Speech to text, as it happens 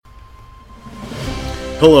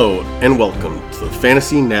Hello and welcome to the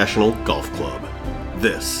Fantasy National Golf Club.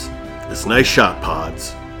 This is Nice Shot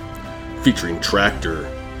Pods, featuring Tractor,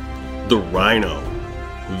 the Rhino,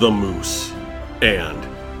 the Moose, and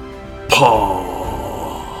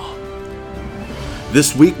Paw.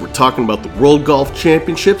 This week we're talking about the World Golf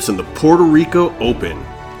Championships and the Puerto Rico Open.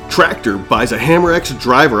 Tractor buys a Hammer X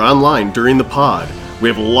driver online during the pod. We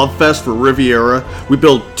have a love fest for Riviera. We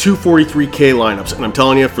build two 43K lineups, and I'm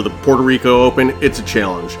telling you, for the Puerto Rico Open, it's a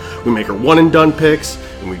challenge. We make our one and done picks,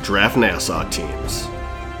 and we draft Nassau teams.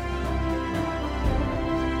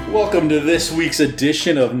 Welcome to this week's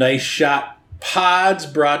edition of Nice Shot Pods,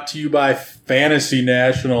 brought to you by Fantasy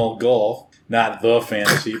National Golf. Not the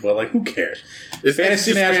fantasy, but like, who cares? It's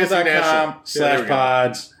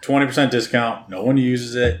FantasyNational.com/pods, 20% discount. No one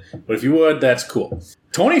uses it, but if you would, that's cool.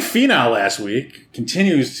 Tony Finau last week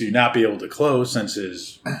continues to not be able to close since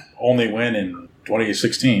his only win in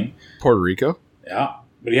 2016. Puerto Rico? Yeah,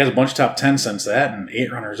 but he has a bunch of top 10 since that and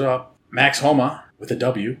 8 runners up. Max Homa with a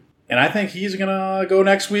W. And I think he's going to go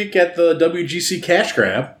next week at the WGC Cash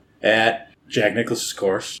Grab at Jack Nicklaus's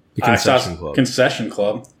course. The Concession Club. Concession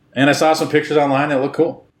Club. And I saw some pictures online that look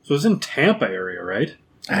cool. So it's in Tampa area, right?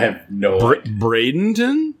 I have no idea.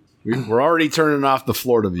 Bradenton? We're already turning off the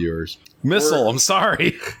Florida viewers. Missile, I'm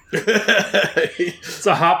sorry. It's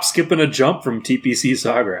a hop, skip, and a jump from TPC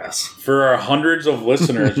Sawgrass. For our hundreds of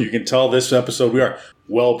listeners, you can tell this episode we are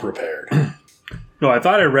well prepared. No, I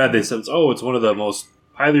thought I read they said, it's one of the most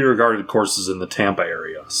highly regarded courses in the Tampa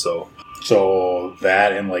area. So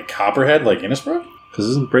that and like Copperhead, like Innisbrook? Because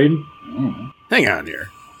isn't Braden? Hang on here.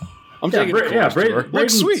 I'm taking Braden.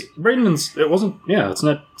 Looks sweet. Braden's,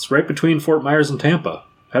 it's right between Fort Myers and Tampa.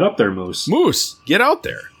 Head up there, Moose. Moose, get out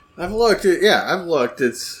there. I've looked.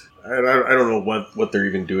 It's I don't know what they're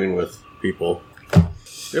even doing with people.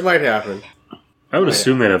 It might happen. I would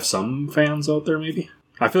assume they'd have some fans out there, maybe.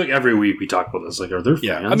 I feel like every week we talk about this. Like, are there fans?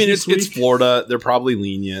 Yeah, I mean, it's Florida. They're probably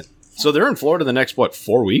lenient. So they're in Florida the next,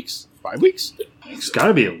 4 weeks? 5 weeks? It's got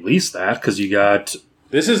to be at least that, because you got...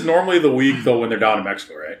 This is normally the week, though, when they're down in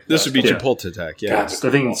Mexico, right? This would be Chapultepec, yeah. God, I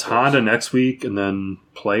think it's Honda next week, and then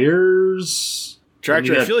Players...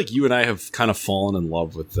 Tractor, I feel like you and I have kind of fallen in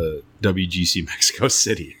love with the WGC Mexico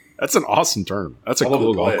City. That's an awesome tournament. That's a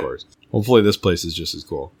cool golf course. Hopefully this place is just as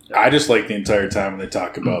cool. I just like the entire time when they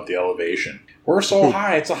talk about the elevation. We're so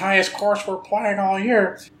high, it's the highest course we're playing all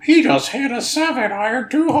year. He just hit a 7-iron,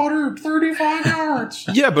 235 yards.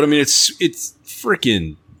 Yeah, but I mean, it's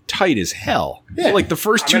freaking tight as hell. Yeah. Like the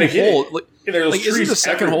first two holes, isn't the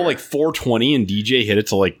second hole like 420 and DJ hit it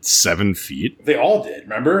to like 7 feet? They all did,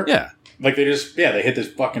 remember? Yeah. Like they hit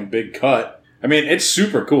this fucking big cut. I mean, it's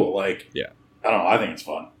super cool. Like, yeah, I don't know. I think it's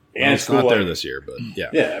fun. And well, it's cool, not there this year, but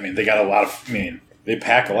yeah. Yeah, I mean, they got a lot of, they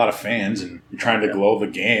pack a lot of fans and you're trying to glow the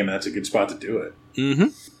game, and that's a good spot to do it. Mm-hmm.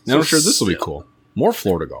 Now I'm sure this will be cool. More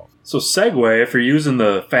Florida golf. So segue, if you're using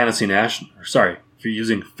the if you're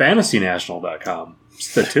using FantasyNational.com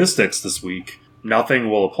statistics this week,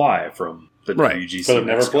 nothing will apply from the WGC. So they've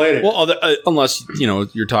never played it. Well, unless,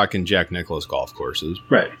 you're talking Jack Nicklaus golf courses.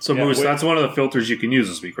 Right. So, Moose, that's one of the filters you can use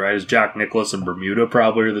this week, right? Is Jack Nicklaus and Bermuda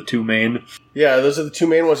probably are the two main? Yeah, those are the two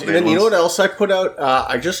main ones. And then you know what else I put out?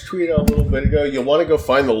 I just tweeted a little bit ago. You'll want to go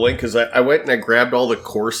find the link because I went and I grabbed all the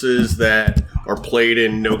courses that are played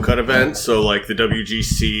in no-cut events. So, like the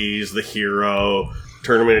WGCs, the Hero,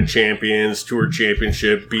 Tournament of Champions, Tour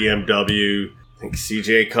Championship, BMW, I think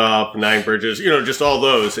CJ Cup, Nine Bridges, just all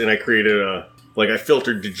those. And I created I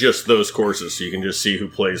filtered to just those courses so you can just see who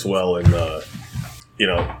plays well in,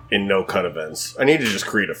 in no-cut events. I need to just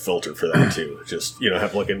create a filter for that too. Just,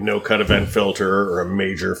 have like a no-cut event filter or a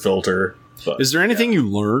major filter. But, is there anything you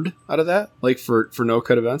learned out of that? Like for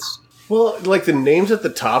no-cut events? Well, like the names at the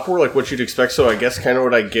top were like what you'd expect. So I guess kind of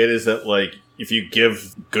what I get is that like if you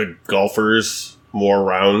give good golfers more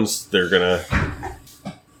rounds, they're going to...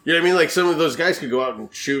 You know what I mean? Like, some of those guys could go out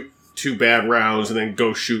and shoot 2 bad rounds and then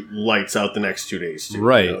go shoot lights out the next 2 days, too.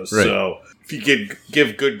 Right, right. So, if you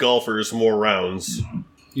give good golfers more rounds...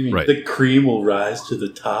 You mean the cream will rise to the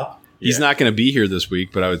top? He's not going to be here this week,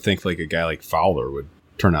 but I would think like a guy like Fowler would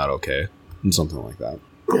turn out okay and something like that.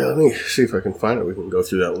 Yeah, let me see if I can find it. We can go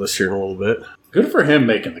through that list here in a little bit. Good for him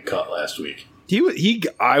making the cut last week.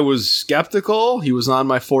 I was skeptical. He was on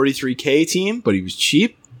my 43K team, but he was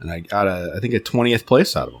cheap. And I got I think a 20th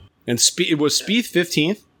place out of him. And it was Spieth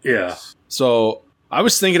 15th. Yeah. So I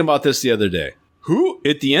was thinking about this the other day. Who,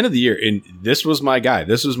 at the end of the year, and this was my guy.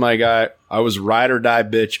 I was ride or die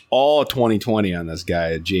bitch all 2020 on this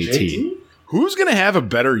guy at JT. Who's going to have a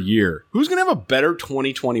better year? Who's going to have a better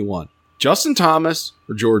 2021? Justin Thomas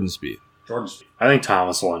or Jordan Spieth? Jordan Spieth. I think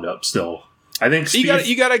Thomas will end up still I think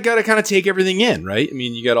You gotta kind of take everything in, right? I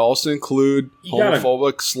mean, you gotta also include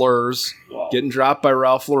homophobic slurs, getting dropped by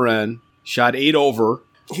Ralph Lauren, shot 8 over.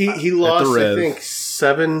 He lost, I think,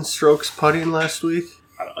 7 strokes putting last week.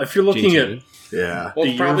 If you're looking at... Yeah.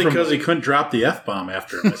 Well, probably because he couldn't drop the F-bomb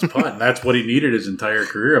after his putt. And that's what he needed his entire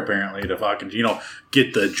career, apparently, to fucking,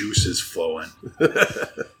 get the juices flowing.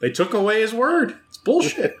 They took away his word. It's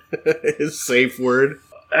bullshit. His safe word.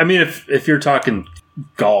 I mean, if you're talking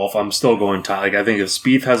golf, I'm still going Like, I think if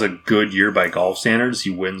Spieth has a good year by golf standards, he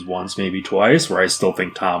wins once, maybe twice, where I still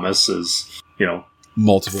think Thomas is,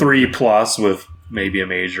 multiple 3+ with maybe a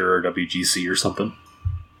major or WGC or something.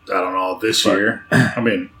 I don't know, this year. I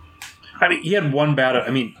mean, he had one bad...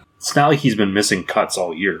 I mean, it's not like he's been missing cuts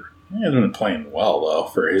all year. he hasn't been playing well, though,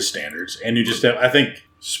 for his standards. And you just have... I think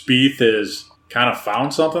Spieth has kind of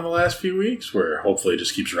found something the last few weeks where hopefully he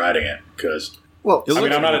just keeps riding it. Because,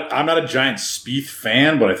 I'm not a giant Spieth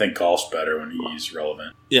fan, but I think golf's better when he's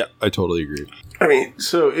relevant. Yeah, I totally agree. I mean,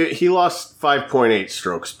 he lost 5.8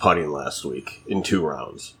 strokes putting last week in 2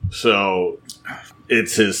 rounds. So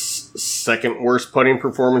it's his second worst putting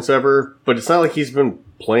performance ever. But it's not like he's been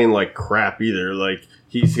playing like crap either. Like,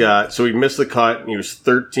 he missed the cut, and he was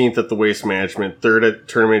 13th at the Waste Management, 3rd at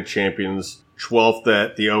Tournament of Champions, 12th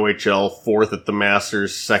at the OHL, 4th at the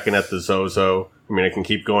Masters, 2nd at the Zozo. I mean, I can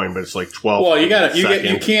keep going, but it's like 12th. Well, you gotta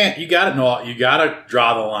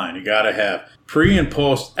draw the line. You gotta have pre and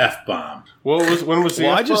post F-bomb. When was the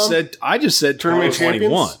F-bomb? I just said Tournament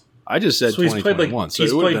 2021. I just said so 2021.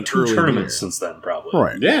 He's played 2 tournaments since then, probably.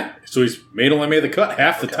 Right. Yeah. So he's only made the cut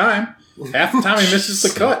half the time. Half the time he misses the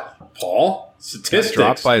cut. Paul, statistics.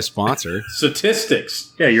 Dropped by a sponsor.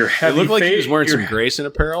 Statistics. Yeah, you're heavy. It looked like he was wearing some Grayson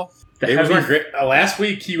apparel. Last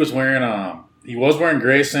week he was wearing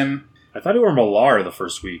Grayson. I thought he wore Millar the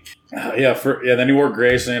first week. Then he wore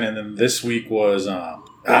Grayson, and then this week was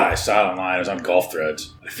I saw it online. It was on Golf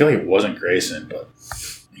Threads. I feel like it wasn't Grayson, but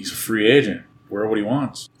he's a free agent. Wear what he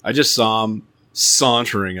wants. I just saw him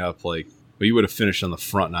sauntering up but he would have finished on the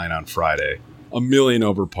front 9 on Friday. $1 million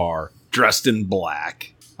over par, dressed in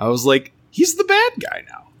black. I was like, he's the bad guy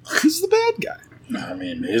now. He's the bad guy. I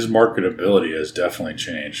mean, his marketability has definitely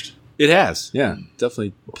changed. It has, yeah.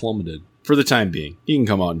 Definitely plummeted. For the time being. He can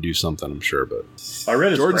come out and do something, I'm sure. But I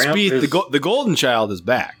read Jordan Spieth, the golden child is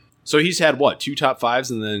back. So he's had, what, 2 top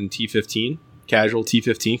 5s and then T15? Casual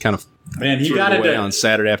T15, kind of he got away on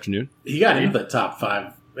Saturday afternoon. He got into the top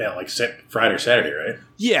 5, Friday or Saturday, right?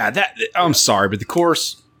 Yeah, I'm sorry, but the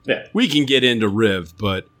course, we can get into Riv,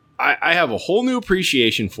 but I have a whole new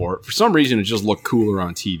appreciation for it. For some reason, it just looked cooler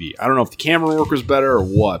on TV. I don't know if the camera work was better or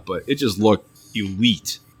what, but it just looked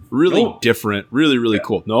elite. Really different. Really, really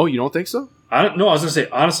cool. No, you don't think so? I was going to say,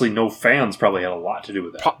 honestly, no fans probably had a lot to do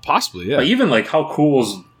with that. Possibly, yeah. Like, even, how cool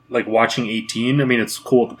is, watching 18? I mean, it's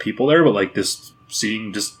cool with the people there, but, this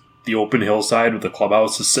seeing just the open hillside with the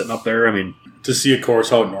clubhouse just sitting up there, I mean... To see a course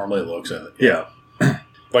how it normally looks at it. Yeah.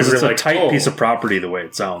 It's a tight piece of property the way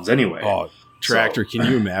it sounds anyway. Oh, Tractor, can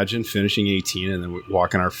you imagine finishing 18 and then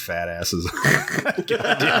walking our fat asses?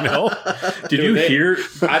 Goddamn hell. Did you hear?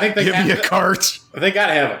 I think they give me a cart. They got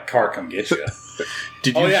to have a car come get you.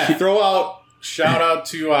 Shout out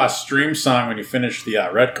to Stream Song when you finish the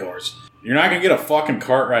red course. You're not going to get a fucking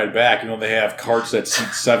cart ride back. They have carts that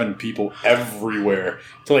seat 7 people everywhere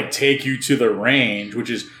to take you to the range,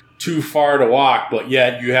 which is too far to walk, but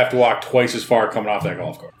yet you have to walk twice as far coming off that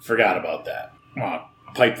golf course. Forgot about that.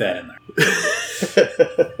 Pipe that in there.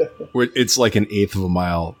 It's like an 1/8 of a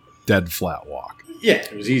mile dead flat walk. Yeah,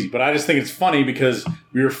 it was easy. But I just think it's funny because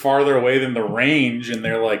we were farther away than the range, and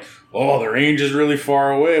they're like, oh, the range is really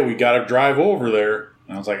far away. We got to drive over there.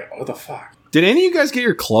 And I was like, what the fuck? Did any of you guys get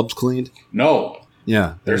your clubs cleaned? No.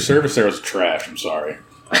 Yeah. Their service there was trash. I'm sorry.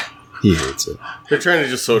 He hates it. They're trying to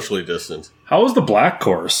just socially distance. How was the black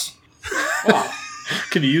course?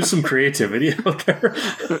 Could you use some creativity out there?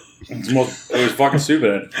 It was fucking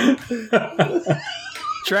stupid.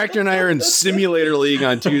 Tractor and I are in Simulator League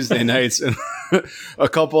on Tuesday nights, and a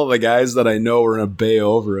couple of the guys that I know were in a bay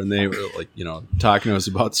over, and they were talking to us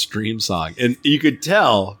about Stream Song. And you could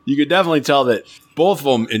definitely tell that both of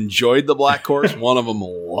them enjoyed the black course. One of them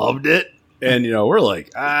loved it. And, we're like,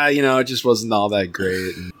 it just wasn't all that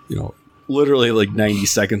great. And, literally 90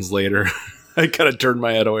 seconds later, I kind of turned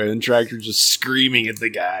my head away, and Tractor just screaming at the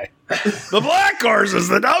guy. The black course is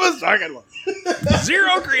the dumbest fucking one.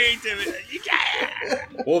 Zero creativity.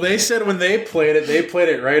 Well, they said when they played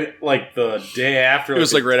it right the day after. It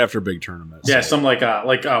was right after a big tournament. Yeah, some one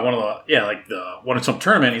of some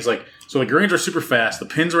tournament. He's like, so the greens are super fast. The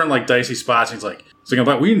pins are in dicey spots. And he's like,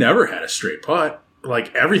 but we never had a straight putt.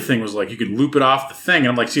 Everything was you could loop it off the thing. And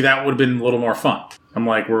I'm like, see, that would have been a little more fun. I'm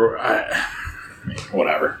like,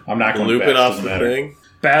 Whatever. I'm not going Loop fast, it off doesn't the matter. thing.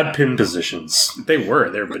 Bad pin positions.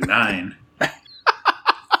 They're benign.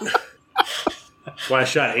 That's why I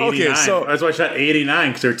shot 89. Okay, so- That's why I shot 89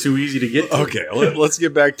 because they're too easy to get to. Okay, let's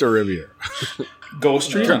get back to Riviera.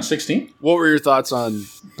 Ghost trees on 16. What were your thoughts on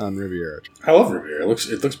Riviera? I love Riviera. It looks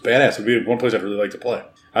badass. It'd be one place I'd really like to play.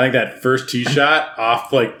 I think that first tee shot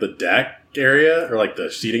off like the deck area or like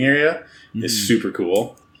the seating area is super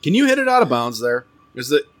cool. Can you hit it out of bounds there?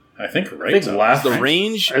 Is it I think right. I think left. the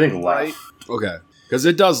range? I think left. Okay, because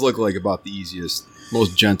it does look like about the easiest,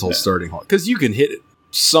 most gentle starting hole. Because you can hit it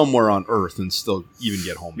somewhere on Earth and still even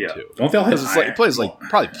get home Yeah. too. Don't they all hit Because it's like it plays like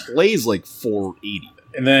probably plays like 480.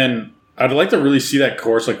 And then I'd like to really see that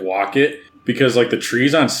course like walk it because like the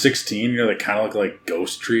trees on 16, they kind of look like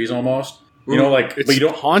ghost trees almost. Like It's but you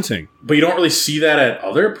don't haunting. But you don't really see that at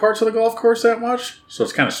other parts of the golf course that much, so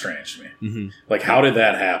it's kind of strange to me. Mm-hmm. Like, how did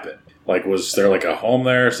that happen? Like, was there like a home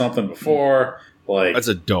there or something before? Like, That's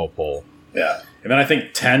a dope hole. yeah. And then I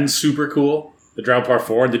think 10's super cool. The drive par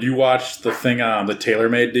 4. Did you watch the thing on the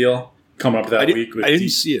TaylorMade deal coming up that week? I didn't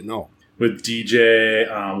see it. No. With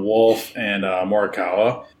DJ, Wolf, and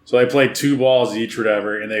Morikawa. So they played 2 balls each,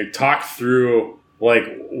 whatever, and they talked through like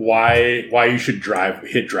why you should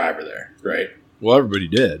hit driver there, right? Well, everybody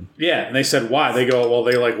did. Yeah, and they said why. They go, well,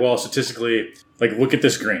 they're like, well, statistically, like, look at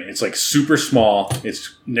this green. It's like super small,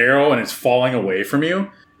 it's narrow, and it's falling away from you. And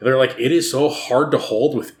they're like, it is so hard to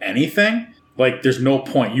hold with anything. Like, there's no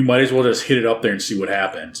point. You might as well just hit it up there and see what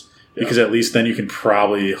happens. Because at least then you can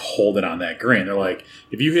probably hold it on that green. They're like,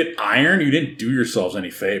 if you hit iron, you didn't do yourselves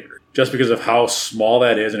any favor. Just because of how small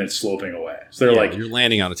that is and it's sloping away. So they're like, you're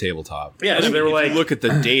landing on a tabletop. yeah, so they were If like, you look at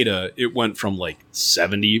the data, it went from like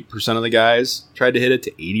 70% of the guys tried to hit it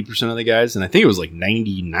to 80% of the guys, and I think it was like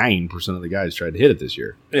 99% of the guys tried to hit it this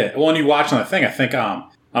year. yeah. Well, when you watch on the thing, I think on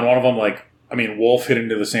one of them, Wolf hit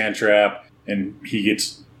into the sand trap and he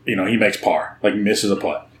gets, he makes par, like misses a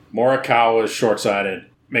putt. Morikawa is short-sided,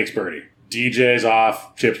 makes birdie. DJ's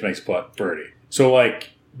off, chips, makes putt, birdie. So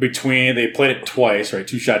they played it twice, right?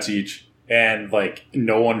 2 shots each, and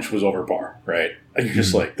no one was over par, right? And you're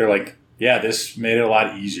just they're like, yeah, this made it a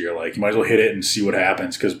lot easier. Like, you might as well hit it and see what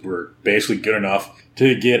happens because we're basically good enough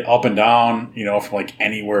to get up and down, from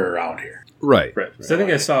anywhere around here. Right. So I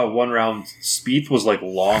think I saw one round Spieth was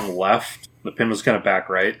long left. The pin was kind of back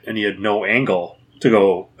right, and he had no angle to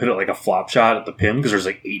go hit it like a flop shot at the pin because there's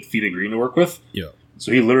 8 feet of green to work with. Yeah.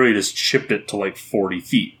 So he literally just chipped it to 40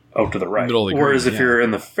 feet out to the right. Middle of the green, Whereas if yeah. you're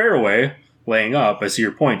in the fairway laying up, I see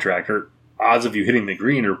your point tracker, odds of you hitting the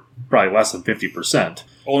green are probably less than 50%.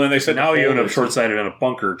 Well, then they said Now you end up holders- short-sided in a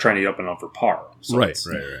bunker trying to get up and out for par. So Right. it's-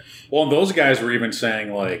 Well, and those guys were even saying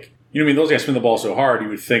those guys spin the ball so hard, you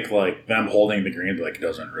would think them holding the green it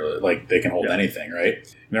doesn't really they can hold anything, right? And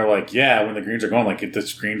they're like, yeah, when the greens are going,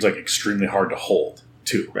 this green's extremely hard to hold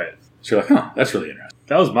too. Right. So you're like, huh, that's really interesting.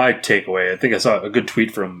 That was my takeaway. I think I saw a good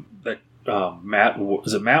tweet from Matt.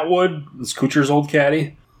 Is it Matt Wood? It's Kuchar's old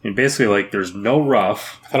caddy. And basically, there's no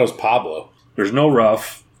rough. I thought it was Pablo. There's no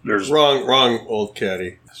rough. There's Wrong, old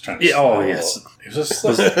caddy. I was trying to Yeah, oh, yes. It was just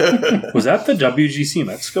was that the WGC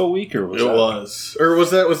Mexico week or was It that? was, or was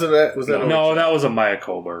that No, that was a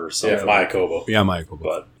Mayakoba or something. yeah, Mayakoba. Yeah, Michael.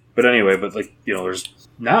 But anyway, there's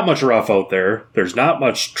not much rough out there. There's not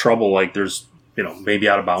much trouble. There's maybe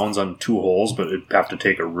out of bounds on 2 holes, but it'd have to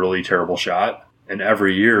take a really terrible shot. And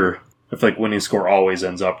every year, I feel winning score always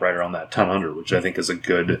ends up right around that 10 under, which I think is a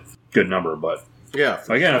good number. But yeah.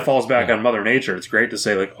 again, it falls back on Mother Nature. It's great to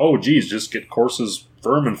say oh, geez, just get courses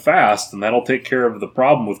firm and fast, and that'll take care of the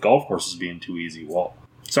problem with golf courses being too easy. Well,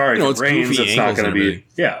 sorry, if it it's rains, goofy it's not angles going to and be. everything.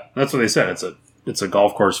 Yeah, that's what they said. It's a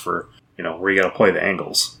golf course for where you got to play the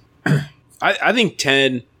angles. I think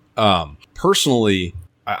 10, personally,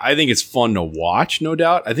 I think it's fun to watch, no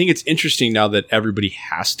doubt. I think it's interesting now that everybody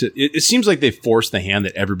has to. It seems like they forced the hand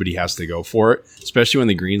that everybody has to go for it, especially when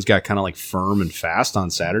the greens got kind of firm and fast on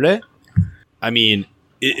Saturday. I mean,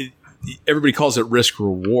 everybody calls it risk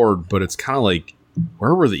reward, but it's kind of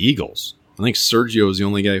where were the eagles? I think Sergio was the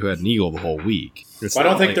only guy who had an eagle the whole week. I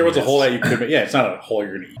don't think there was a hole that you could. Yeah, it's not a hole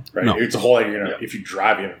you're going to eat, right? No. It's a hole that you're going to. If you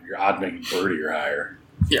drive, your odds making birdie or higher.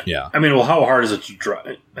 Yeah. I mean, well, how hard is it to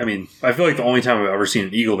drive? I mean, I feel the only time I've ever seen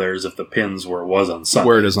an eagle there is if the pin's where it was on Sunday.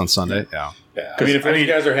 Where it is on Sunday, yeah. Yeah, if you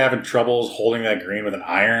guys are having troubles holding that green with an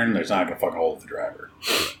iron, there's not going to fucking hold the driver.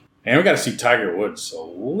 And we got to see Tiger Woods a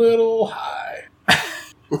little high.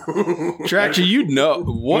 Tractor,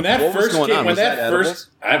 what was going on? Was that edibles?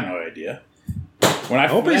 I have no idea. I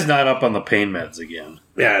hope he's not up on the pain meds again.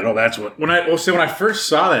 Yeah, I know that's what. When I first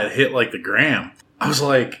saw that hit the gram, I was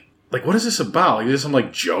like, what is this about? Is this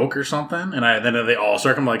some joke or something? And then they all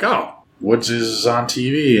start. I'm like, oh, Woods is on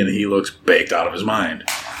TV, and he looks baked out of his mind.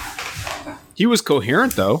 He was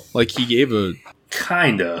coherent, though. Like, he gave a...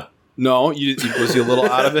 Kinda. No, was he a little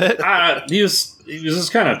out of it? He was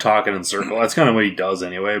just kind of talking in circles. That's kind of what he does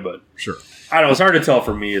anyway, but... Sure. I don't know, it's hard to tell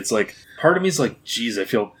for me. It's like, part of me is like, geez, I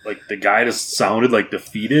feel like the guy just sounded like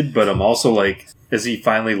defeated, but I'm also like, has he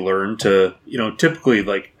finally learned to, typically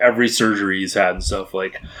like every surgery he's had and stuff,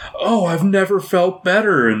 like, oh, I've never felt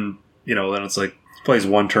better. And, then it's like, he plays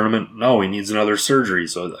one tournament. No, he needs another surgery.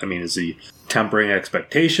 So, I mean, is he tempering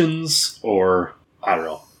expectations or, I don't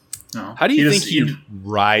know. No. How do you think he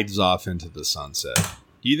rides off into the sunset?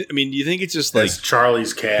 Do you think it's just like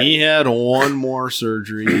Charlie's cat? He had one more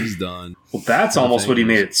surgery. He's done. Well, that's almost what he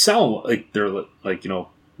made it sound like. They're like,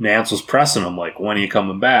 Nance was pressing him, like, when are you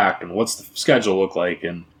coming back and what's the schedule look like?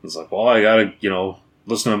 And he's like, well, I got to,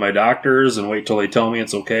 listen to my doctors and wait till they tell me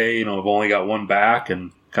it's okay. I've only got one back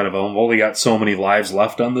and kind of I've only got so many lives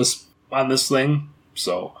left on this thing.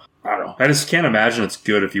 So I don't know. I just can't imagine it's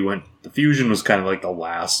good if you went. The fusion was kind of like the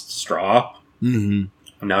last straw. Mm-hmm.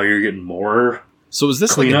 And now you're getting more. So is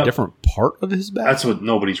this like a different part of his back? That's what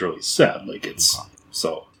nobody's really said. Like it's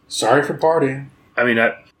so. Sorry for partying. I mean, I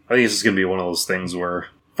think it's just going to be one of those things where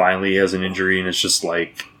finally he has an injury and it's just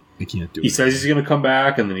like he can't do it. He says he's going to come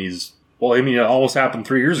back and then he's. Well, I mean, it almost happened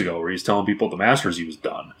 3 years ago where he's telling people at the Masters he was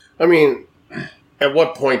done. I mean, at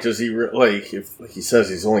what point does he if he says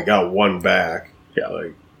he's only got one back? Yeah,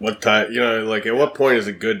 like what time? At what point is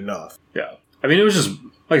it good enough? Yeah, I mean, it was just.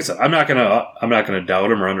 Like I said, I'm not gonna doubt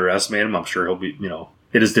him or underestimate him. I'm sure he'll be.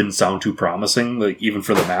 It just didn't sound too promising, like even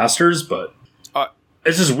for the Masters. But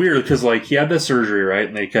it's just weird because like he had this surgery, right,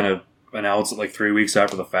 and they kind of announced it like 3 weeks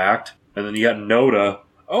after the fact, and then you got Noda.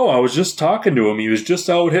 Oh, I was just talking to him. He was just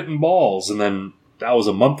out hitting balls, and then that was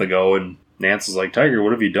a month ago. And Nance is like, Tiger,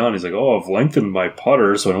 what have you done? He's like, oh, I've lengthened my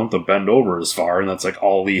putter so I don't have to bend over as far. And that's like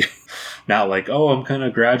all the, not like, oh, I'm kind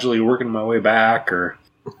of gradually working my way back or.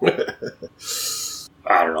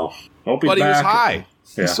 I don't know. Hope he's but he back. was high.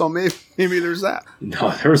 Yeah. So maybe there's that. No,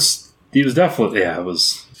 he was definitely, it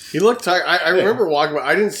was. He looked tired. I remember walking by.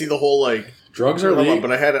 I didn't see the whole, like. Drugs are legal.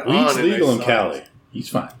 But I had it Weed's on. legal in Cali. He's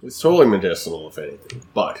fine. It's totally medicinal, if anything.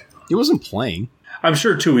 But. He wasn't playing. I'm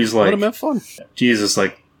sure, too, he's like. Let him have fun. Jesus,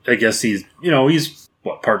 like, I guess he's, he's,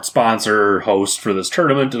 part sponsor, host for this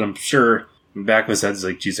tournament, and I'm sure in the back of his head, he's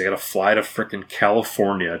like, geez, I gotta fly to frickin'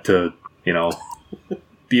 California to,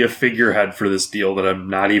 be a figurehead for this deal that I'm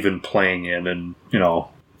not even playing in and,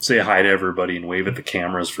 say hi to everybody and wave at the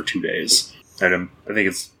cameras for 2 days. And I think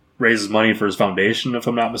it's raises money for his foundation, if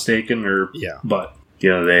I'm not mistaken, but at the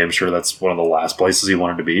end of the day, I'm sure that's one of the last places he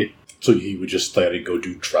wanted to be. So he would just let it go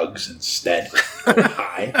do drugs instead.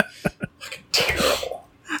 High. Fucking terrible.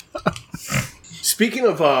 Speaking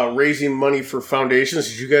of raising money for foundations,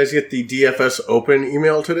 did you guys get the DFS Open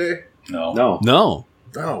email today? No.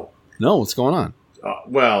 What's going on?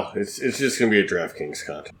 Well, it's just going to be a DraftKings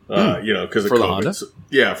contest. Because for the Honda?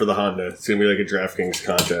 Yeah, for the Honda. It's going to be like a DraftKings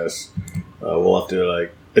contest. We'll have to,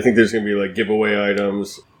 I think there's going to be, giveaway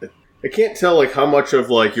items. I can't tell, how much of,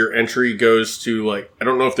 your entry goes to, I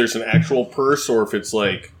don't know if there's an actual purse or if it's,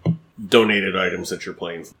 donated items that you're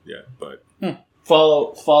playing. Yeah, but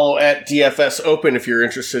follow at DFS Open if you're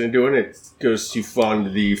interested in doing it. It goes to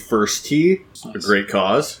fund the First Tee, a great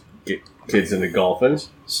cause. Get kids into golfing.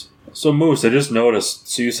 So, Moose, I just noticed.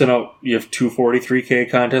 So, you have 243K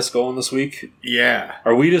contests going this week? Yeah.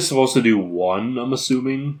 Are we just supposed to do one, I'm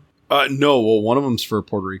assuming? No. Well, one of them's for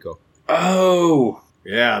Puerto Rico. Oh.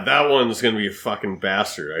 Yeah, that one's going to be a fucking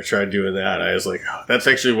bastard. I tried doing that. I was like, that's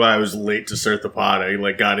actually why I was late to start the pod.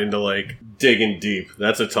 I, got into, digging deep.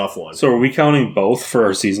 That's a tough one. So, are we counting both for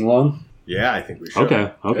our season long? Yeah, I think we should.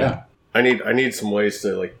 Okay. Yeah. I need some ways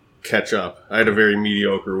to, catch up. I had a very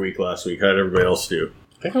mediocre week last week. How did everybody else do?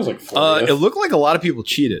 I think I was 40th. It looked like a lot of people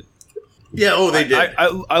cheated. Yeah, they did.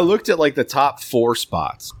 I looked at the top 4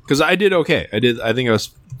 spots because I did okay. I think I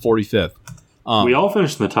was 45th. We all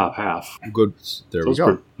finished in the top half. Good. There we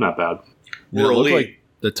go. Not bad. It looked like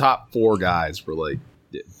the top 4 guys were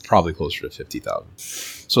probably closer to 50,000.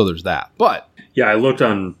 So there's that. But yeah, I looked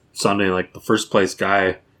on Sunday. The first place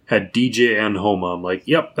guy had DJ and Homa. I'm like,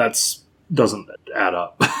 yep, that's doesn't add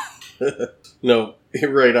up. No,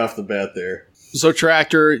 right off the bat there. So,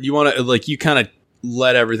 Tractor, you want to, you kind of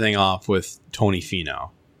let everything off with Tony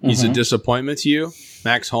Finau. He's a disappointment to you.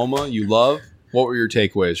 Max Homa, you love. What were your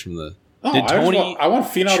takeaways from the... Did Tony I want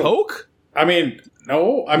Finau choke?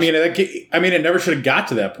 No. It never should have got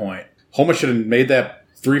to that point. Homa should have made that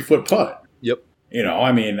 3-foot putt. Yep.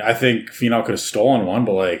 I think Finau could have stolen one,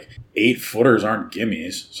 but 8-footers aren't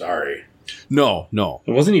gimmies. Sorry. No.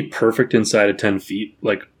 Wasn't he perfect inside of 10 feet?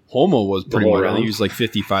 Homa was pretty whole much. I think round? he was like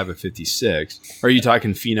 55 of 56. Or are you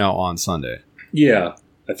talking Finau on Sunday? Yeah.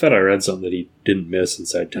 I thought I read something that he didn't miss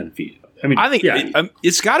inside 10 feet. I mean, I think yeah,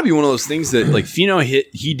 it's got to be one of those things that like Finau hit.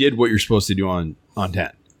 He did what you're supposed to do on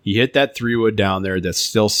 10. He hit that 3-wood down there that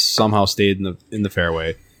still somehow stayed in the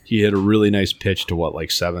fairway. He hit a really nice pitch to like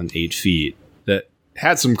 7-8 feet that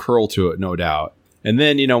had some curl to it, no doubt. And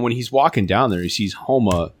then when he's walking down there, he sees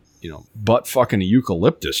Homa, butt fucking a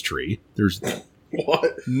eucalyptus tree. There's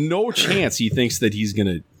What? no chance he thinks that he's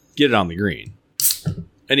gonna get it on the green,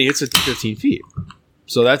 and he hits it to 15 feet.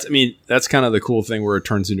 So that's kind of the cool thing where it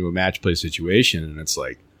turns into a match play situation, and it's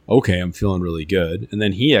like, okay, I'm feeling really good, and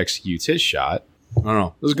then he executes his shot. I don't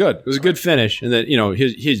know, it was good. It was a good finish, and then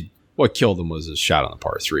his what killed him was his shot on the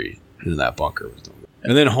par 3 in that bunker,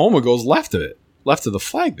 and then Homa goes left of the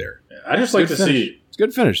flag there. I just like to see. It's a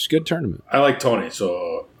good finish. It's a good tournament. I like Tony,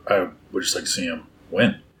 so I would just like to see him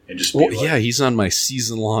win and just be Well, like, yeah, he's on my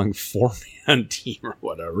season-long 4-man team or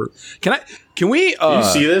whatever. Can we? you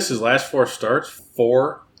see this? His last 4 starts: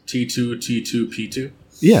 4 T2 T2 P2.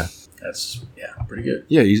 Yeah, That's pretty good.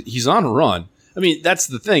 yeah, he's on a run. I mean, that's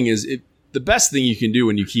the thing is the best thing you can do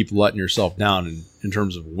when you keep letting yourself down in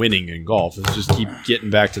terms of winning in golf is just keep getting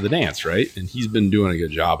back to the dance, right? And he's been doing a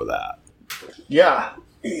good job of that. Yeah,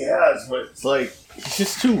 he has, but it's like he's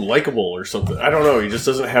just too likable or something. I don't know. He just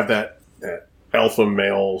doesn't have that alpha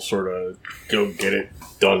male sort of go get it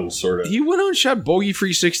done sort of. He went out and shot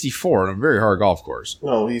bogey-free 64 on a very hard golf course.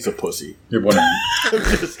 No, he's a pussy.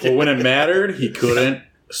 When it mattered, he couldn't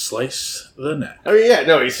slice the net. I mean, yeah,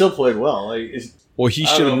 no, he still played well. Like, Well, he I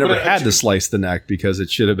should don't have know, never but had to slice the neck because it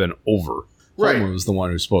should have been over. Right. Homa was the one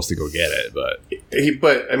who was supposed to go get it, but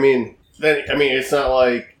but I mean, it's not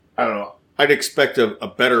like I don't know. I'd expect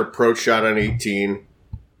a better approach shot on 18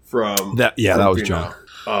 from that was Finau. junk.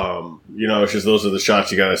 It's just those are the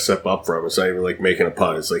shots you got to step up from. It's not even like making a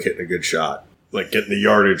putt. It's like hitting a good shot, like getting the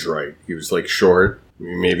yardage right. He was like short. I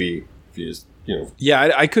mean, maybe if you just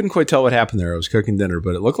Yeah, I couldn't quite tell what happened there. I was cooking dinner,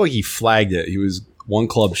 but it looked like he flagged it. He was one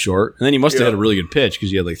club short, and then he must have had a really good pitch because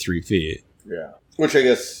he had like 3 feet. yeah. Which I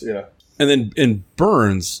guess And then in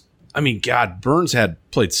Burns, I mean, God, Burns had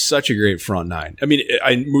played such a great front 9. I mean,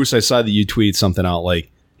 Moose, I saw that you tweet something out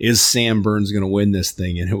like, is Sam Burns going to win this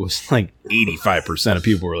thing? And it was like 85% of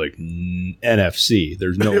people were like, NFC.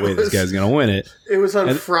 There's no way this guy's going to win it. It was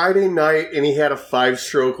on Friday night, and he had a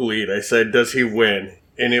 5-stroke lead. I said, does he win?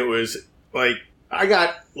 And it was like, I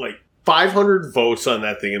got like 500 votes on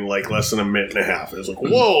that thing in like less than a minute and a half. It was like,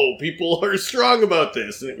 whoa, people are strong about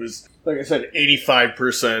this. And it was, like I said,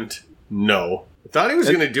 85% no. I thought he was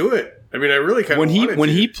going to do it. I mean, I really kind of when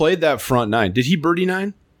he played that front 9, did he birdie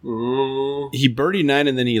 9? He birdied 9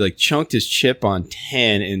 and then he like chunked his chip on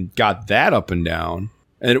 10 and got that up and down.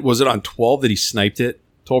 And was it on 12 that he sniped it?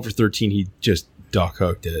 12 for 13, he just duck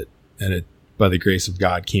hooked it, and it, by the grace of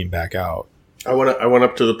God, came back out. I went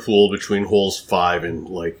up to the pool between holes 5 and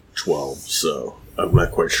like 12, so I'm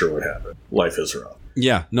not quite sure what happened. Life is rough.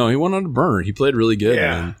 Yeah, no, he went on a burner. He played really good.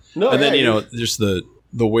 Yeah. And then just the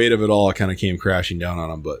weight of it all kind of came crashing down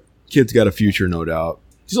on him. But kid's got a future, no doubt.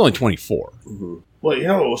 He's only 24. Mm-hmm. Well,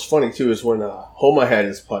 what was funny, too, is when Homa had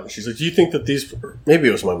his putt, she's like, do you think that these... Maybe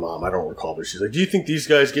it was my mom, I don't recall, but she's like, do you think these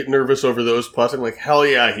guys get nervous over those putts? I'm like, hell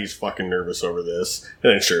yeah, he's fucking nervous over this.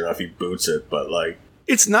 And then sure enough, he boots it, but like...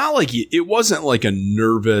 It's not like it wasn't like a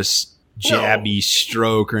nervous, jabby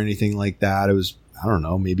stroke or anything like that. It was, I don't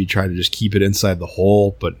know, maybe try to just keep it inside the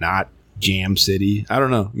hole, but not jam city. I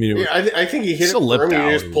don't know. I mean, I think he hit it firm. He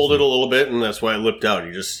just pulled it a little bit, and that's why it lipped out.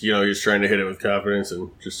 He just, he was trying to hit it with confidence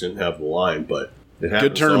and just didn't have the line, but...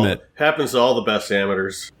 Good tournament. Happens to all the best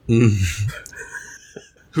amateurs. Who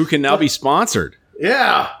can now be sponsored.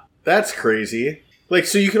 Yeah, that's crazy. Like,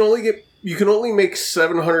 so you can only make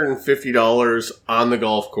 $750 on the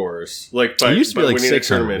golf course. Like, by, it used to be like winning a $600,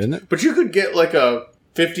 tournament. didn't it? But you could get like a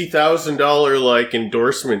 $50,000 like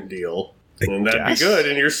endorsement deal, and that'd be good.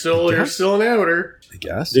 And you're still an amateur. I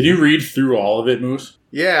guess. Did you read through all of it, Moose?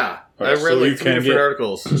 Yeah, Okay, I read like 3 different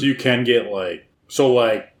articles. So you can get Batia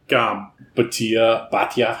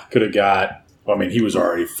could have got. Well, I mean, he was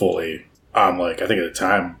already fully on I think at the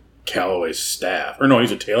time Callaway's staff, or no,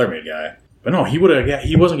 he's a TaylorMade guy. But no, he would have. Yeah,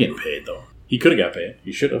 he wasn't getting paid though. He could have got paid.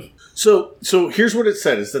 He should have. So here's what it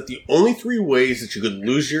said: is that the only 3 ways that you could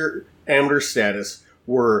lose your amateur status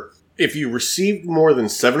were if you received more than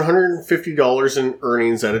 $750 in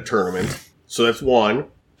earnings at a tournament. So that's 1.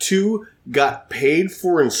 2, got paid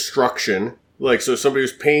for instruction, like so somebody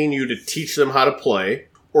was paying you to teach them how to play.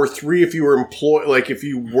 Or 3, if you were employed, like if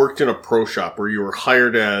you worked in a pro shop or you were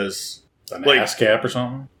hired as an ASCAP or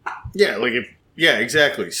something. Yeah,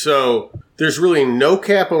 exactly. So there's really no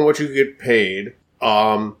cap on what you get paid.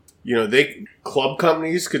 club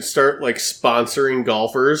companies could start like sponsoring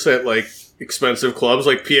golfers at like expensive clubs.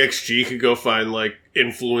 Like PXG could go find like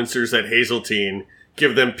influencers at Hazeltine,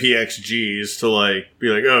 give them PXGs to like be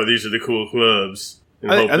like, oh, these are the cool clubs.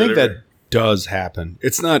 I think that does happen.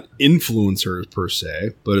 It's not influencers per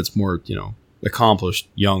se, but it's more, accomplished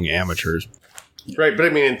young amateurs. Right, but I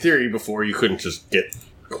mean, in theory, before you couldn't just get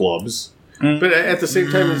clubs. But at the same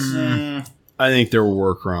time, it's... I think there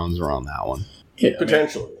were workarounds around that one. Yeah,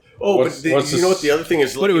 potentially. You know what the other thing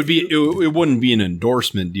is? But it wouldn't be an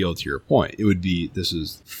endorsement deal to your point. It would be, this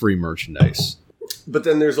is free merchandise. But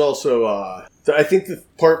then there's also, I think the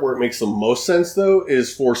part where it makes the most sense, though,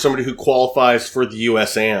 is for somebody who qualifies for the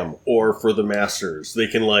USAM or for the Masters. They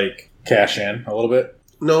can, like... Cash in a little bit?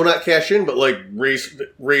 No, not cash in, but, like,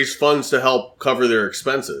 raise funds to help cover their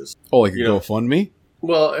expenses. Oh, like a GoFundMe?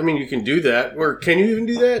 Well, I mean, you can do that. Or can you even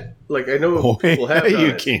do that? Like, I know people have done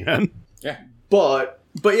you can. Yeah. But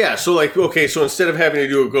yeah, so like, okay, so instead of having to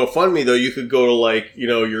do a GoFundMe, though, you could go to like,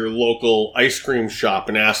 your local ice cream shop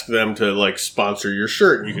and ask them to like sponsor your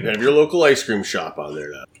shirt. And you could have your local ice cream shop on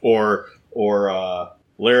there now. Or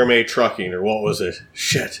Laramie Trucking, or what was it?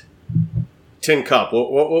 Shit. Tin Cup.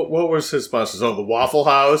 What was his sponsors? Oh, the Waffle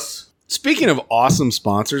House. Speaking of awesome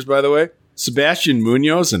sponsors, by the way, Sebastian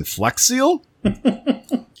Munoz and Flex Seal.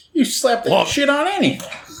 You slap that shit on anything.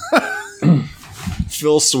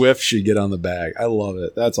 Phil Swift should get on the bag. I love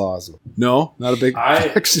it. That's awesome. No, not a big.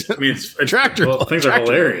 It's tractor. Well, things are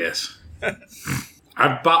hilarious.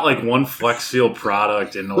 I bought like one Flex Seal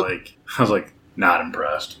product and like I was like not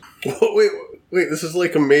impressed. Wait. This is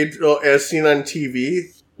like a made as seen on TV.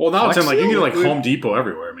 Well, now it's in like you can get like Home Depot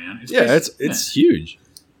everywhere, man. It's huge.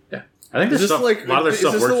 Yeah, I think there's stuff. Like, a lot of their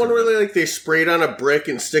stuff works. Is this the one where they spray it on a brick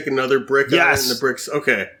and stick another brick on it, and the bricks?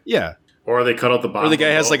 Okay. Yeah. Or they cut out the bottom. Or the guy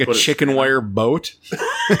has like a chicken wire boat.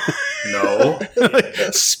 No.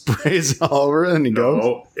 Sprays all over it and he goes.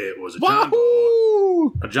 No, it was a John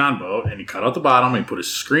boat. A John boat, and he cut out the bottom, and he put a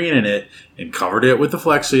screen in it, and covered it with the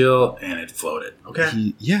Flex Seal, and it floated.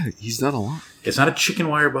 Okay. He's not alone. It's not a chicken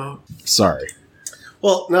wire boat. Sorry.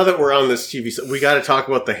 Well, now that we're on this TV, we got to talk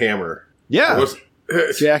about the Hammer. Yeah.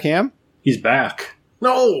 Jack Ham? He's back.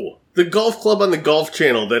 No! The golf club on the Golf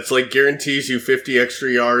Channel that's like guarantees you 50 extra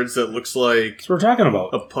yards that looks like... That's what we're talking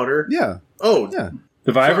about. A putter? Yeah. Oh. Yeah.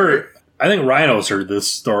 I think Rhino's heard this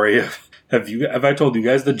story. Have I told you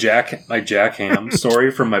guys my Jack Ham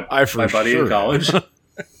story from my buddy in college?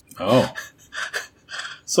 Oh.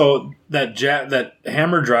 So that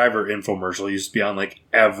Hammer driver infomercial used to be on like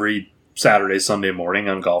every Saturday, Sunday morning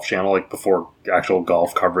on Golf Channel, like before actual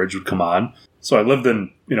golf coverage would come on. So I lived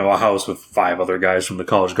in, a house with 5 other guys from the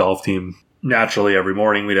college golf team. Naturally, every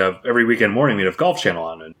weekend morning we'd have Golf Channel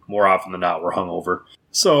on, and more often than not we're hungover.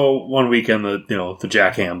 So one weekend the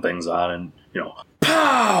Jack Ham thing's on, and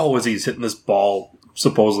pow, as he's hitting this ball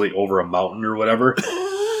supposedly over a mountain or whatever,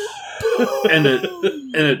 and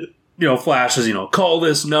it flashes, call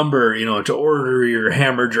this number, to order your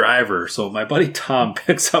Hammer driver. So my buddy Tom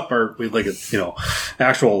picks up we had like a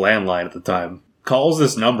actual landline at the time, calls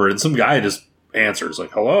this number, and some guy just answers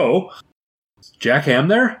like, "Hello, is Jack Ham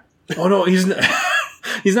there?" "Oh no, he's not,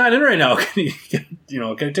 he's not in right now. Can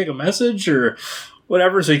I take a message or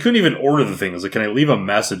whatever?" So he couldn't even order the thing. He was like, "Can I leave a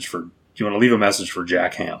message do you want to leave a message for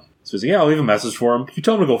Jack Ham?" So he's like, "Yeah, I'll leave a message for him. Can you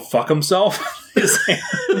tell him to go fuck himself?" He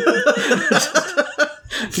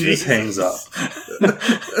just hangs up.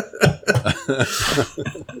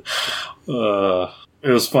 It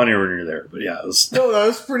was funny when you're there, but yeah, it was. No, that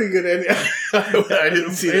was pretty good. I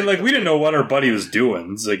didn't see it. Like, we didn't know what our buddy was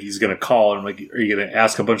doing. It's like he's gonna call and I'm like, "Are you gonna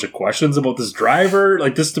ask a bunch of questions about this driver,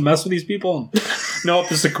 like this to mess with these people?" And, nope,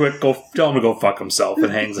 just a quick go. Tell him to go fuck himself,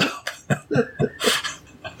 and hangs up.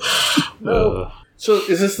 So,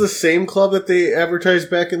 is this the same club that they advertised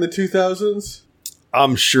back in the 2000s?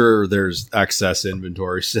 I'm sure there's excess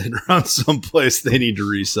inventory sitting around someplace they need to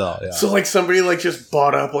resell. Yeah. So, like, somebody like just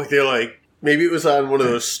bought up, like they're like, maybe it was on one of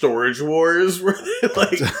those storage wars where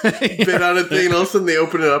they bid on a thing, and all of a sudden they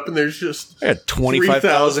open it up and there's just I had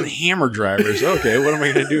 25,000 Hammer drivers. Okay, what am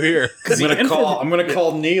I going to do here? I'm going to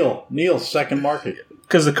call Neil's second market,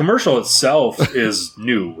 because the commercial itself is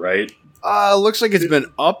new, right? Looks like it's been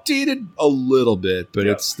updated a little bit, but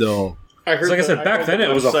it's still. I said, back then it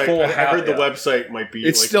was a full. I heard the website might be.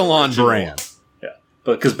 It's still on brand. Yeah,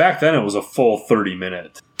 but because back then it was a full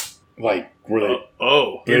 30-minute. Like, were they?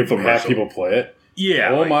 Have people play it?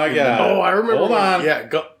 Yeah. Oh my god. Oh, I remember. Hold on. Yeah.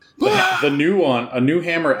 Go. The new one, a new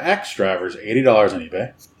Hammer X driver is $80 on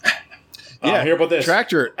eBay. Yeah. Hear about this?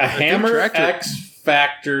 A Hammer X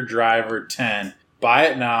Factor Driver 10. Buy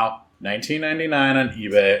it now. $19.99 on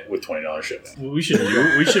eBay with $20 shipping. We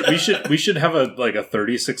should have a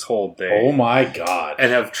 36-hole day. Oh my god!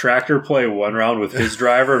 And have Tractor play one round with his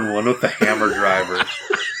driver and one with the Hammer driver,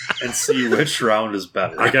 and see which round is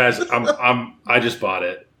better. All right, guys, I just bought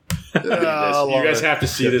it. You guys have to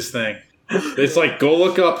see this thing. It's like go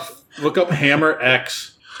look up Hammer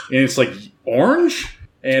X, and it's like orange,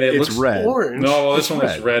 and it looks red. Orange. No, this one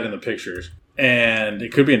looks red in the pictures, and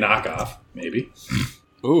it could be a knockoff, maybe.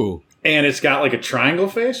 Ooh. And it's got like a triangle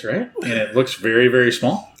face, right? And it looks very, very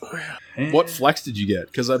small. Oh, yeah. What flex did you get?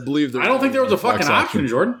 Because I believe I don't think there was a fucking option,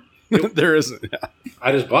 Jordan. There isn't. Yeah.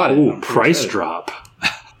 I just bought it. Ooh, price drop.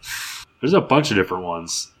 There's a bunch of different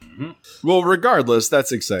ones. Well, regardless,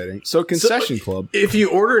 that's exciting. So, Concession Club. If you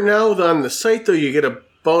order now on the site, though, you get a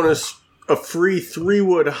free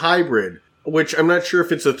 3-wood hybrid, which I'm not sure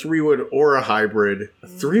if it's a 3-wood or a hybrid. A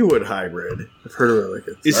 3-wood hybrid. I've heard of it like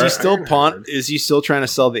it. Is he still trying to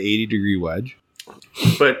sell the 80-degree wedge?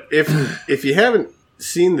 But if you haven't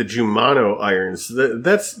seen the Jumano irons,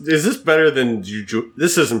 is this better than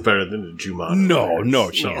this isn't better than the Jumano?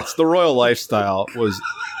 No chance. The Royal Lifestyle was.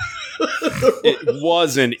 It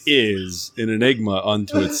was and is an enigma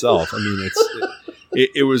unto itself. I mean,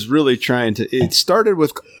 it was really trying to. It started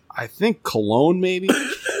with, I think, cologne, maybe,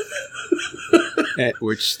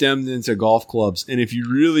 which stemmed into golf clubs. And if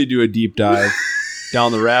you really do a deep dive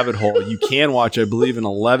down the rabbit hole, you can watch, I believe, an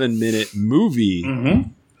 11-minute movie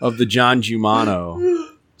of the John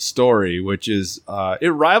Jumano story, which is it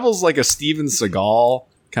rivals like a Steven Seagal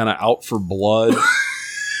kind of out for blood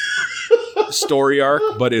story arc,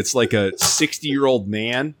 but it's like a 60-year-old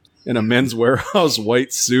man in a Men's Warehouse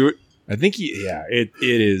white suit. I think it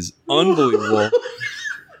is unbelievable.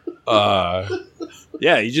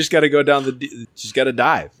 You just got to go down just got to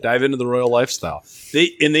dive into the Royal Lifestyle.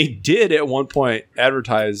 They did at one point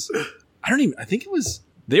advertise. I think it was,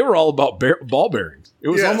 they were all about ball bearings. It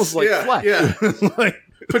was almost like flex. Yeah. Like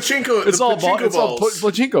Pachinko. It's all Pachinko balls.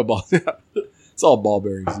 Pachinko balls. Yeah. It's all ball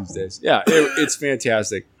bearings these days. Yeah, it's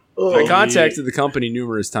fantastic. I contacted the company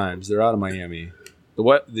numerous times. They're out of Miami. The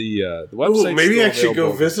website. Maybe I should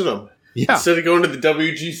go visit them. Yeah. Instead of going to the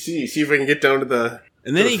WGC, see if I can get down to the.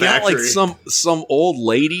 And then he got factory. like some old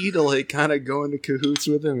lady to like kind of go into cahoots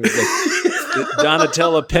with him. It was like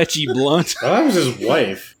Donatella Pecci Blunt. Oh, that was his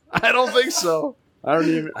wife. I don't think so.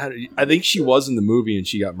 I think she was in the movie and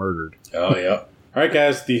she got murdered. Oh yeah. All right,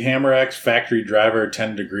 guys. The Hammer X factory driver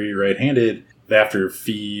 10-degree right-handed. After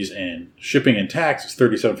fees and shipping and tax, it's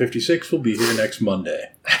 $37.56. Will be here next Monday.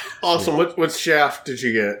 Awesome. What shaft did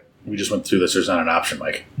you get? We just went through this. There's not an option,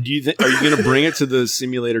 Mike. Are you going to bring it to the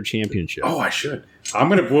simulator championship? Oh, I should.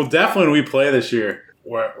 We'll definitely when we play this year.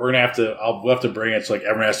 We're gonna have to. We'll have to bring it. So like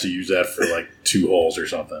everyone has to use that for like 2 holes or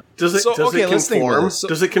something. Does it conform?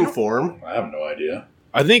 Does it conform? I have no idea.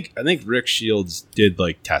 I think Rick Shields did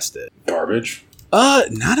like test it. Garbage.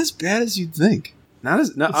 Not as bad as you'd think.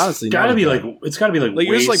 Honestly, it's got to be like it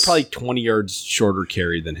was like probably 20 yards shorter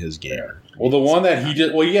carry than his game. Yeah. Well, the one that he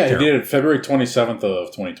did, he did it February 27th of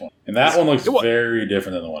 2020, and that one looks very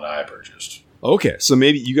different than the one I purchased. Okay, so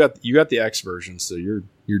maybe you got the X version, so you're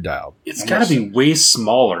dialed. It's got to be way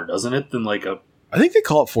smaller, doesn't it, than like a. I think they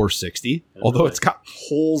call it 460, although it's got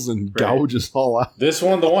holes and gouges all out. This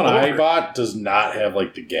one, the one I bought, does not have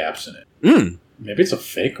like the gaps in it. Maybe it's a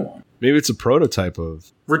fake one. Maybe it's a prototype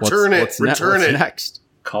of Return it. Next.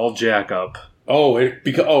 Call Jack up.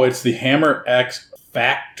 It's the Hammer X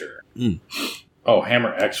Factor. Oh,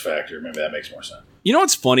 Hammer X Factor. Maybe that makes more sense. You know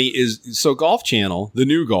what's funny is, so Golf Channel, the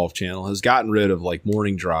new Golf Channel, has gotten rid of like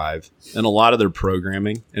Morning Drive and a lot of their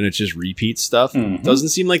programming, and it's just repeat stuff. Doesn't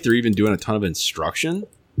seem like they're even doing a ton of instruction.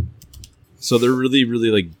 So they're really, really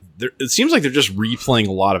like, it seems like they're just replaying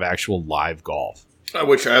a lot of actual live golf.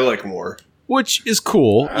 Which I like more. Which is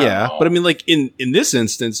cool, yeah. But I mean, like in this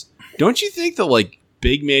instance, don't you think that like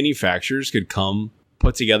big manufacturers could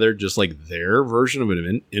put together just like their version of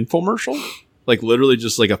an infomercial? Like literally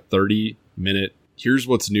just like a 30-minute, here's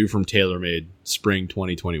what's new from TaylorMade spring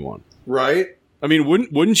 2021. Right? I mean,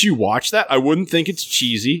 wouldn't you watch that? I wouldn't think it's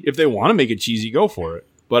cheesy. If they want to make it cheesy, go for it.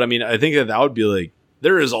 But I mean, I think that would be like,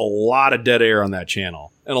 there is a lot of dead air on that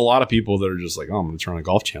channel. And a lot of people that are just like, oh, I'm going to turn on a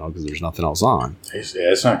Golf Channel because there's nothing else on. Yeah,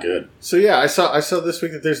 it's not good. So yeah, I saw this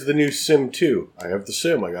week that there's the new Sim 2. I have the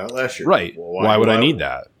Sim. I got it last year. Right. Well, why would I need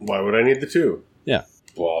that? Why would I need the 2? Yeah.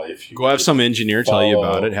 Well, if you go have some engineer tell you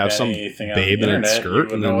about it, have some babe in a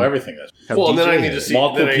skirt, and know everything. Well, and then I need to see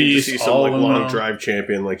multiple piece, some like long drive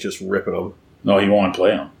champion like just ripping them. No, he won't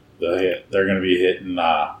play them. They're going to be hitting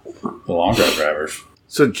the long drive drivers.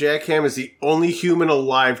 So Jack Ham is the only human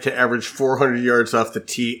alive to average 400 yards off the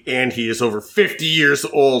tee, and he is over 50 years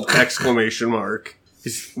old! Exclamation mark.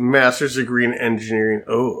 His master's degree in engineering.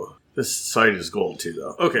 Oh, this site is gold too,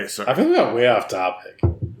 though. Okay, I sorry. think we got way off topic.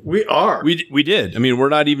 We are. We did. I mean, we're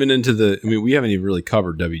not even into the. I mean, we haven't even really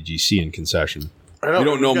covered WGC and concession. We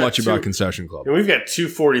don't know much about concession club. And we've got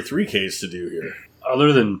 243Ks to do here.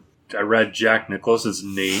 Other than I read Jack Nicklaus's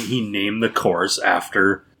name, he named the course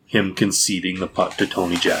after him conceding the putt to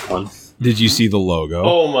Tony Jacklin. Did you see the logo?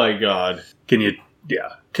 Oh my god. Can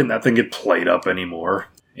that thing get played up anymore?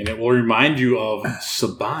 And it will remind you of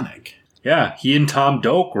Sabonic. Yeah, he and Tom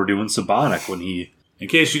Doak were doing Sabonic when he... In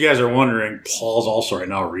case you guys are wondering, Paul's also right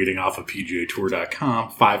now reading off of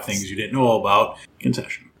PGAtour.com 5 things you didn't know about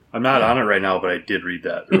concession. I'm not on it right now, but I did read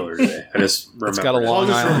that earlier today. I just remember. It's got a Paul long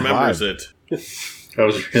just Island remembers vibe. it. I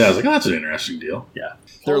was like, oh, that's an interesting deal. Yeah.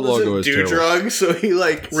 Their Paul logo doesn't is do terrible. drugs, so he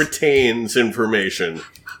retains information.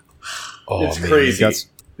 Oh, It's man, crazy. that's-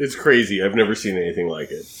 It's crazy. I've never seen anything like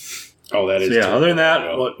it. Oh, that is So yeah, terrible. other than that,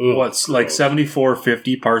 Ugh. what's like 74,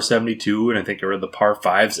 50, par 72, and I think the par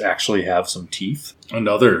 5s actually have some teeth.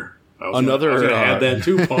 Another. I was gonna add that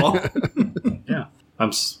too, Paul. Yeah.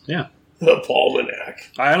 The Palmanac.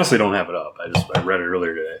 I honestly don't have it up. I read it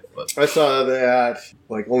earlier today. But I saw that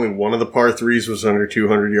like only one of the par 3s was under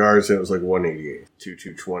 200 yards, and it was like 188.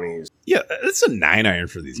 220s. Yeah, it's a 9-iron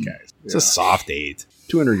for these guys. It's Yeah. a soft 8.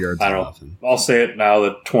 200 yards I is don't know. nothing. I'll say it now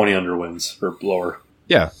that 20 under wins or lower.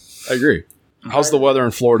 Yeah, I agree. How's the weather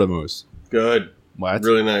in Florida, Moose? Good. What?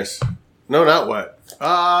 Really nice. No, not wet.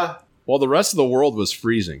 Well, the rest of the world was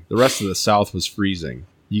freezing. The rest of the South was freezing.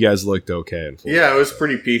 You guys looked okay in Florida. Yeah, it was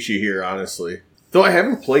pretty peachy here, honestly. Though I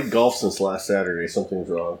haven't played golf since last Saturday. Something's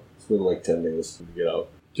wrong. It's been like 10 days to get out.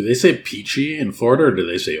 Do they say peachy in Florida or do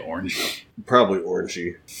they say orangey? Probably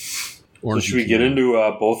orangey. So should we get into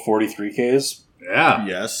both 43Ks? Yeah.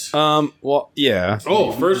 Yes. Well, yeah.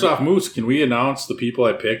 Oh, first off, Moose, can we announce the people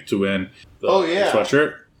I picked to win the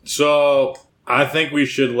sweatshirt? So I think we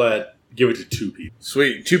should give it to 2 people.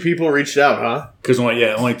 Sweet. 2 people reached out, huh? Because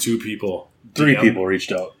only 2 people. 3 DM. people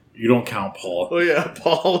reached out. You don't count Paul. Oh, yeah,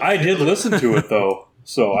 Paul. I did listen to it, though,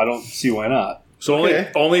 so I don't see why not. So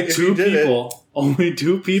Okay. only If 2 you did people. Only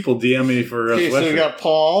 2 people DM me for a Okay, so we sweatshirt. got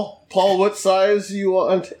Paul. Paul, what size do you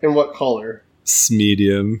want and what color?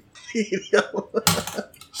 Medium.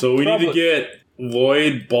 So we need to get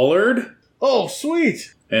Lloyd Bullard Oh,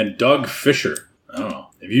 sweet. and Doug Fisher. I don't know.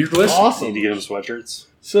 If you listen, Need Awesome. to get him sweatshirts.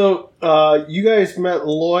 So, you guys met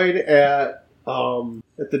Lloyd at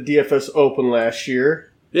the DFS Open last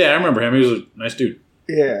year. yeah, I remember him. He was a nice dude.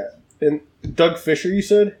 Yeah. And Doug Fisher, you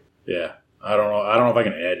said? Yeah, I don't know if I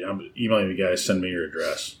can add you. I'm emailing you guys. Send me your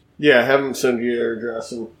address. Yeah, have him send you your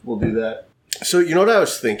address and we'll do that. So, you know what I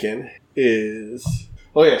was thinking is...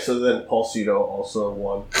 Oh, yeah, so then Paul Cito also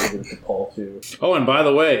won. We'll give it to Paul, too. Oh, and by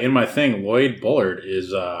the way, in my thing, Lloyd Bullard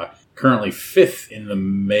is currently 5th in the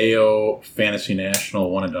Mayo Fantasy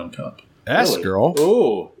National One and Done Cup. Yes, Really? girl.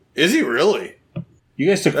 Oh, is he really? You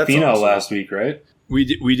guys took That's Finau awesome. last week, right? We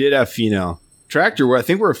did have Finau. Tractor, I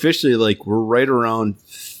think we're officially, we're right around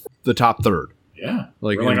the top third. Yeah,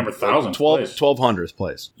 Like we're like in number 1,000th 1200th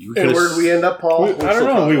place. You And where did we end up, Paul? I don't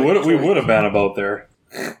know. We would have been about there.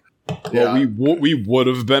 Well, we would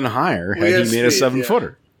have been higher We had had he made a speed,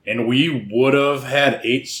 7-footer. And we would have had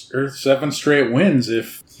 8 or 7 straight wins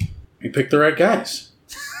if we picked the right guys.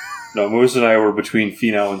 No, Moose and I were between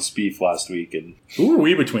Finau and Spieth last week, and Who were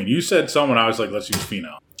we between? You said someone. I was like, let's use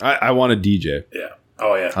Finau. I wanted DJ. Yeah.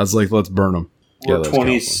 Oh, yeah. I was like, let's burn him. we're let's go.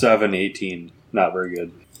 27-18. Not very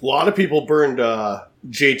good. A lot of people burned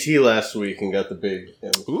JT last week and got the big.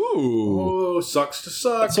 Ooh. Oh, sucks to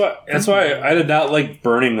suck. That's why I did not like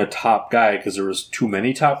burning the top guy because there was too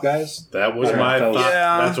many top guys. That was Yeah, my that was- thought.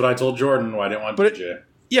 Yeah. That's what I told Jordan why I didn't want But DJ.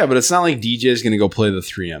 Yeah, but it's not like DJ is going to go play the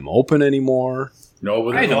 3M Open anymore. No,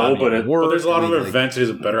 but I there's a know, lot of- but it- but there's a lot I of mean, other events that is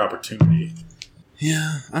a better opportunity.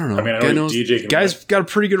 Yeah, I don't know. I mean, I Guy know knows- DJ can guy's got a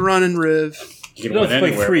pretty good run in Riv. You can No, win it's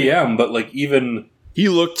like anywhere. 3M, but like even He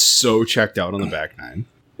looked so checked out on the back nine.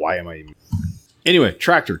 Why am I even... Anyway,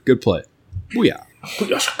 Tractor, good play. Booyah.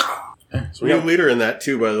 So we New got leader in that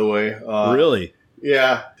too, by the way. Really?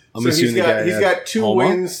 Yeah. I'm So assuming the guy he's had got 2 Homa?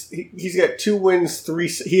 wins. He's got 2 wins, 3.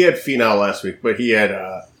 He had Finau last week, but he had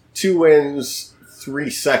 2 wins, 3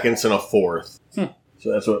 seconds, and a 4th. So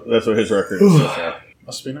that's what his record is so far.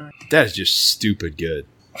 must be nice. That is just stupid good.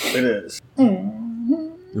 It is.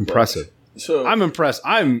 Impressive. So I'm impressed.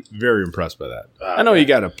 I'm very impressed by that. I know you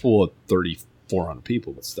got a pool of 3,400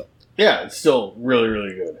 people, but still. yeah, it's still really,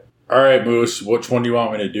 really good. All right, Moose. Which one do you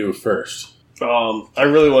want me to do first? I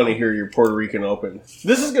really want to hear your Puerto Rican Open.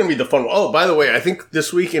 This is going to be the fun one. Oh, by the way, I think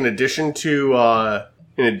this week, in addition to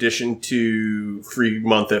free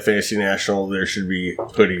month at Fantasy National, there should be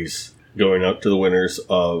hoodies going up to the winners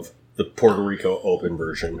of the Puerto Rico Open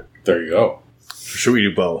version. There you go. Should we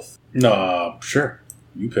do both? No, sure.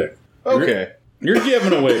 You pick. Okay. You're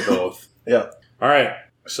giving away both. Yeah. All right.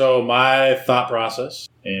 So my thought process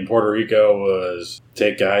in Puerto Rico was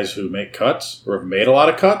take guys who make cuts or have made a lot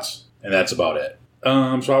of cuts, and that's about it. So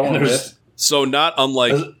I want to pick. So not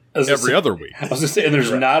unlike every other week. I was going to say, and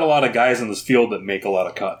there's not a lot of guys in this field that make a lot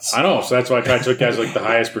of cuts. I know, so that's why I took guys like the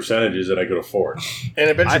highest percentages that I could afford. And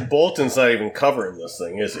I bet you Bolton's not even covering this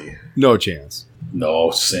thing, is he? No chance.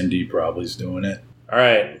 No, Cindy probably's doing it. All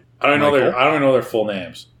right. I don't even know their full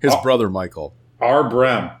names. His brother Michael. R.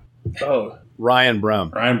 Brem. Oh. Ryan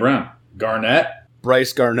Brem. Ryan Brem. Garnett.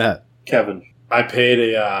 Bryce Garnett. Kevin. I paid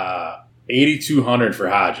a $8,200 for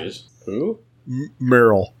Hodges. Who?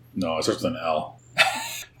 Merrill. No, it starts with an L.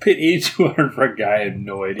 Paid $8,200 for a guy I have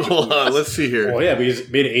no idea. Hold on, let's see here. Well, yeah, but he's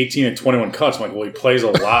made 18 and 21 cuts. I'm like, well, he plays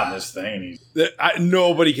a lot in this thing. And he's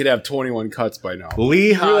Nobody could have 21 cuts by now.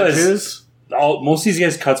 Lee Hodges. Most of these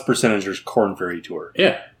guys' cuts percentage is Corn Ferry Tour.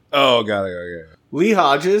 yeah. Oh, got it. Lee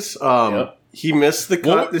Hodges. Yep. He missed the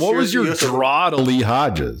cut. What was your draw to Lee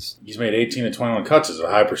Hodges? He's made 18 and 21 cuts as a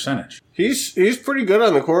high percentage. He's pretty good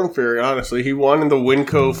on the Corn Ferry, honestly. He won in the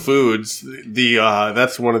Winco Foods.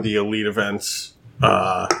 That's one of the elite events.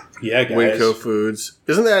 Yeah, guys. Winco Foods.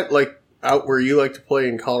 Isn't that like out where you like to play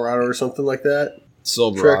in Colorado or something like that?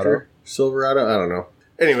 Silverado. Silverado? I don't know.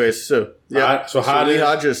 Anyways, so yeah. So Lee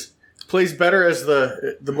Hodges plays better as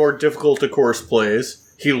the more difficult to course plays.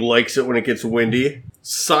 He likes it when it gets windy.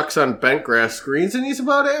 Sucks on bent grass screens, and he's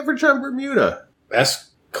about average on Bermuda.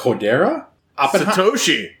 That's Codera?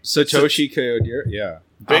 Satoshi Kodera, yeah.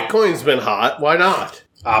 Bitcoin's been hot. Why not?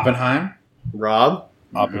 Oppenheim. Rob?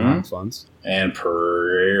 Oppenheim funds. And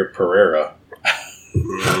Pereira.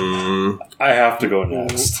 I have to go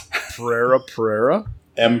next. Pereira.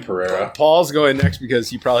 M. Pereira. Paul's going next because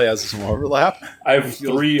he probably has some overlap. I have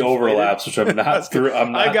 3 overlaps, which I'm not thrilled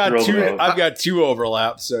about. I've got 2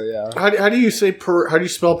 overlaps, so yeah. How do you say how do you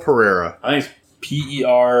spell Pereira? I think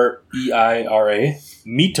Pereira.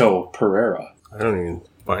 Mito Pereira. I don't even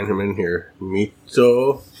find him in here.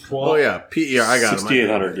 Mito. Oh yeah, PER. I got him.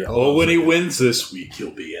 6,800. Yeah. oh, when he wins this week,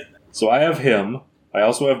 he'll be in. So I have him. I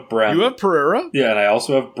also have Brem. You have Pereira? Yeah, and I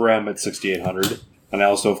also have Brem at 6,800. And I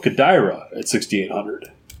also have Kadira at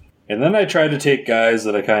 6,800. And then I tried to take guys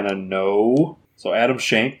that I kind of know. So Adam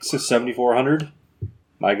Shank, 7,400.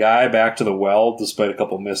 My guy back to the well, despite a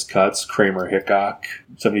couple missed cuts, Kramer Hickok,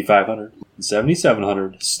 7,500.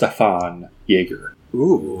 7,700, Stefan Jaeger.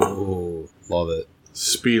 Ooh, Love it.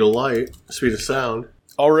 speed of light, speed of sound.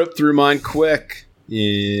 I'll rip through mine quick.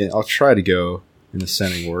 Yeah, I'll try to go in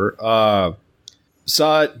ascending order.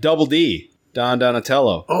 Saw Double D, Don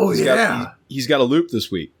Donatello. Oh, he's got a loop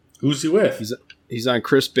this week. Who's he with? He's on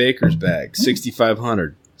Chris Baker's bag,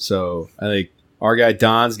 6,500. So I think our guy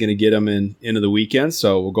Don's going to get him into the weekend.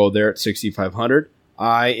 So we'll go there at 6,500.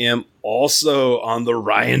 I am also on the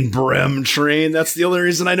Ryan Brem train. That's the only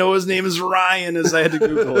reason I know his name is Ryan, is I had to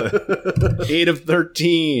Google it. 8 of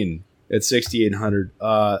 13 at 6,800.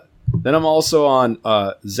 Then I'm also on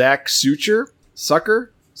Zach Sucher.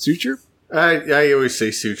 I always say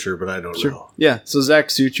suture, but I don't know. Yeah, so Zach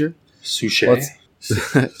Sucher. Suchet.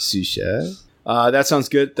 Sucher. That sounds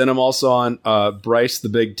good. Then I'm also on Bryce the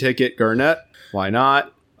Big Ticket Garnett. Why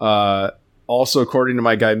not? Also, according to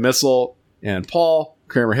my guy Missile and Paul,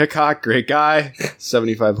 Kramer Hickok, great guy,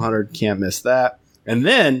 7,500, can't miss that. And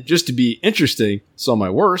then, just to be interesting, so my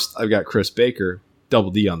worst, I've got Chris Baker, Double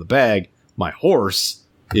D on the bag. My horse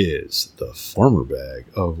is the former bag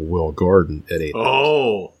of Will Gordon at 8.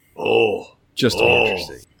 Just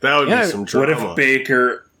interesting. That would be some drama. What if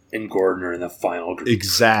Baker and Gordon are in the final group?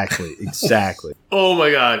 Exactly. Oh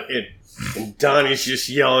my god. And Donnie's just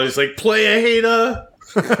yelling. He's like, play a hater.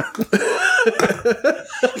 Pull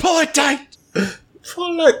it tight.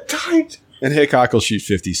 Pull it tight. And Hickok will shoot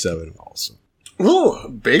 57 also. Oh,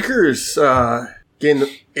 Baker's getting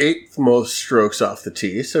the 8th most strokes off the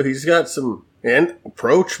tee, so he's got some... And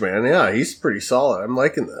approach, man. Yeah, he's pretty solid. I'm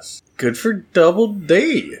liking this. Good for Double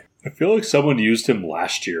D. I feel like someone used him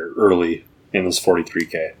last year early in this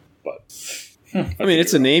 43K. But I mean,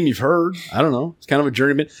 it's a name you've heard. I don't know. It's kind of a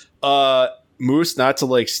journeyman. Moose, not to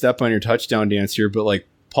like step on your touchdown dance here, but like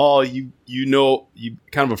Paul, you know, you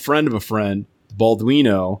kind of a friend of a friend,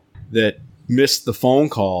 Balduino, that missed the phone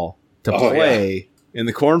call to play in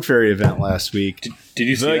the Corn Ferry event last week. Did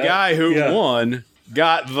you see the that? guy who won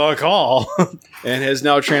got the call and has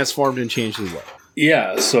now transformed and changed his life?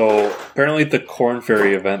 Yeah, so apparently at the Corn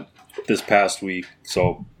Ferry event this past week,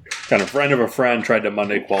 so kind of friend of a friend tried to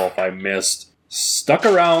Monday qualify, missed, stuck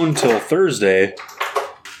around till Thursday.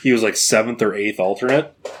 He was like 7th or 8th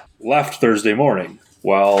alternate, left Thursday morning.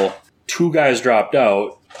 Well, 2 guys dropped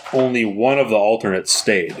out. Only one of the alternates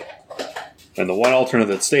stayed. And the one alternate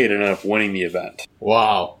that stayed ended up winning the event.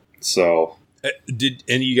 Wow. So... Did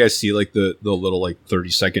any of you guys see like the little like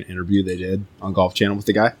 30-second interview they did on Golf Channel with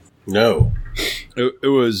the guy? No.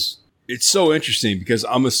 It's so interesting because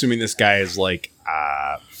I'm assuming this guy is like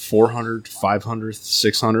 400th, 500th,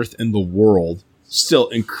 600th in the world. Still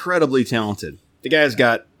incredibly talented. The guy's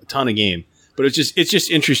got a ton of game, but it's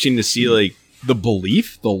just interesting to see like the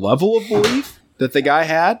level of belief that the guy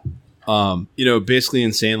had. Basically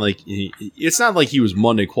in saying like it's not like he was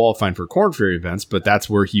Monday qualifying for Corn Ferry events, but that's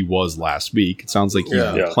where he was last week. It sounds like he's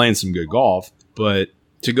been playing some good golf, but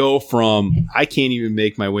to go from I can't even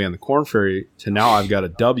make my way on the Corn Ferry to now I've got a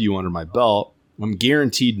W under my belt. I'm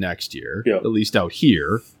guaranteed next year, at least out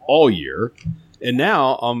here all year, and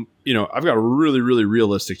now I've got a really really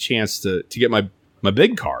realistic chance to get my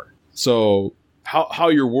big card. So how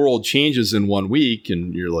your world changes in 1 week,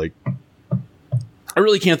 and you're like, I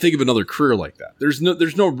really can't think of another career like that. There's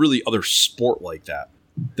no really other sport like that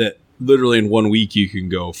literally in 1 week you can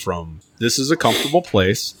go from this is a comfortable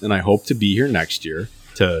place and I hope to be here next year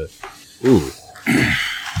to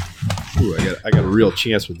I got a real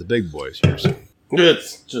chance with the big boys here. So.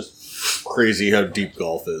 It's just crazy how deep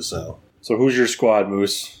golf is now. So who's your squad,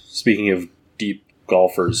 Moose? Speaking of deep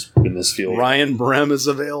golfers in this field. Ryan Brem is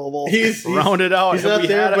available. He's rounded out. He's not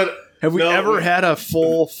there, but have we ever had a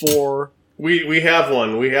full 4? We have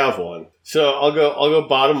one. We have one. So I'll go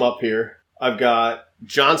bottom up here. I've got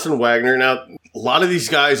Johnson Wagner. Now a lot of these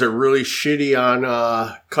guys are really shitty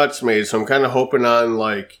on cuts made, so I'm kind of hoping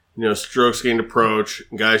on strokes gained approach,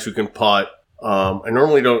 guys who can putt. I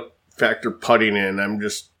normally don't factor putting in. I'm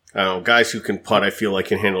just guys who can putt. I feel like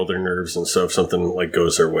can handle their nerves, and so if something like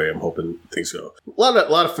goes their way, I'm hoping things go. A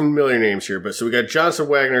lot of familiar names here, but so we got Johnson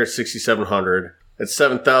Wagner at 6,700. At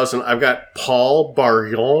 7,000, I've got Paul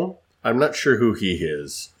Barillon. I'm not sure who he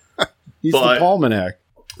is. He's the Palmanac.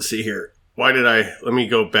 See here. Let me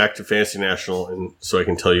go back to Fantasy National and so I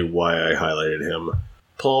can tell you why I highlighted him.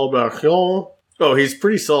 Paul Barillon. Oh, he's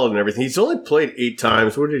pretty solid and everything. He's only played 8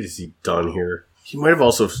 times. What has he done here? He might have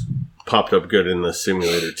also popped up good in the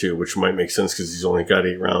simulator too, which might make sense because he's only got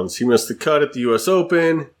 8 rounds. He missed the cut at the U.S.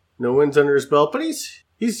 Open. No wins under his belt, but he's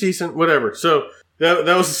decent. Whatever. So that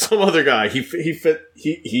was some other guy.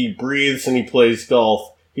 He breathes and he plays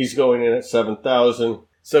golf. He's going in at 7,000.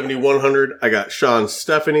 7,100, I got Sean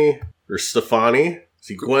Stefani.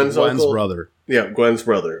 See, Gwen's uncle? Brother. Yeah, Gwen's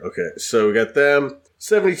brother. Okay, so we got them.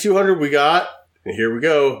 7,200 we got. And here we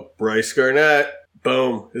go. Bryce Garnett.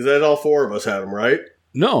 Boom. Is that all 4 of us had him, right?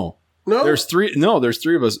 No. No? There's 3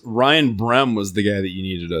 of us. Ryan Brem was the guy that you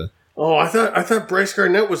needed to... Oh, I thought Bryce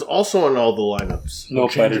Garnett was also on all the lineups.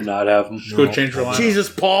 Nope, I did not have him. Go change your lineup. Jesus,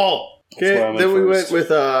 Paul. Okay, then we went with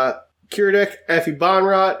Kiradek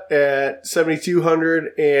Bonrot at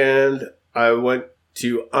 7,200, and I went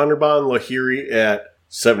to Anirban Lahiri at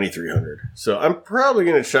 7,300. So I'm probably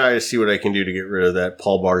going to try to see what I can do to get rid of that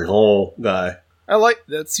Paul Barillon guy.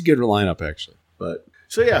 That's a good lineup, actually. But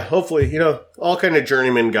so yeah, hopefully, all kind of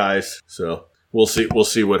journeyman guys. So we'll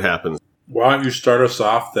see what happens. Why don't you start us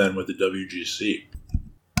off then with the WGC?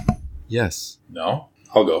 Yes. No?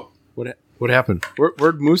 I'll go. What happened?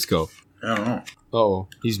 Where'd Moose go? I don't know. Oh,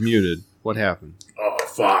 he's muted. What happened? Oh,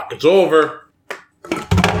 fuck. It's over.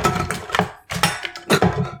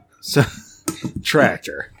 So,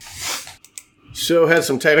 tractor. So had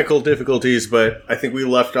some technical difficulties, but I think we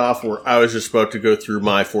left off where I was just about to go through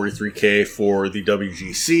my 43K for the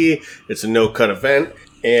WGC. It's a no-cut event,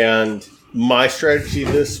 and my strategy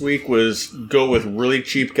this week was go with really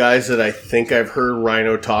cheap guys that I think I've heard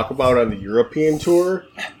Rhino talk about on the European Tour,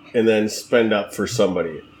 and then spend up for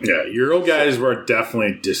somebody. Yeah, Euro guys were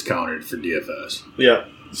definitely discounted for DFS. Yeah.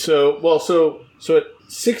 So at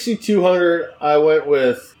 6,200, I went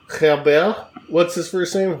with Herbert. What's his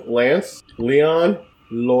first name? Lance? Leon?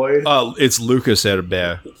 Lloyd? It's Lucas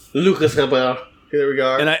Herbert. Lucas Herbert. Here we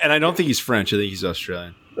go. And I don't think he's French. I think he's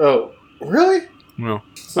Australian. Oh, really? No.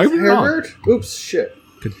 I could be Herbert? Wrong. Oops, shit.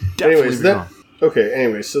 Could definitely be wrong. Okay,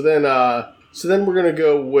 anyway, so then we're going to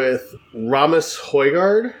go with Rasmus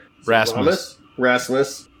Højgaard.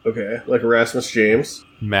 Rasmus. Okay, like Erasmus James.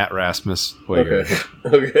 Matt Rasmus Højgaard.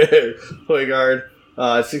 Okay. Højgaard.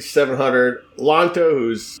 6,700. Lanto,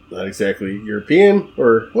 who's not exactly European,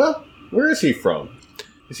 where is he from?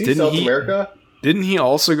 Is he South America? Didn't he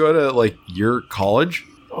also go to your college?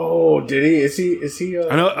 Oh, did he? Is he?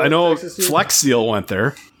 I know. Flex Seal went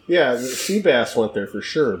there. Yeah, the Seabass went there for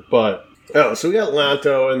sure. But so we got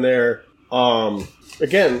Lanto in there.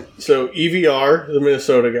 Again, so EVR, the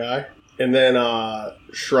Minnesota guy, and then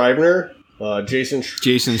Schreibner. Jason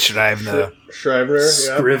Schreiber.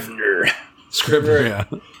 Scrivener, yeah.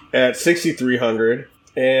 at 6,300.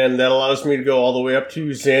 And that allows me to go all the way up to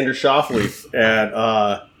Xander Schauffele at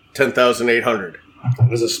 10,800. That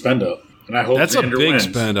was a spend up. And I hope That's Xander a big wins.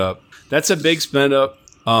 spend up. That's a big spend up.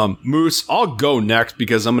 Moose, I'll go next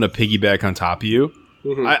because I'm going to piggyback on top of you.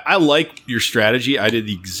 Mm-hmm. I like your strategy. I did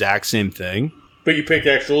the exact same thing. But you picked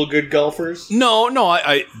actual good golfers? No,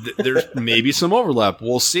 there's maybe some overlap.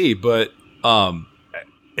 We'll see, but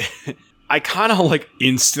I kind of like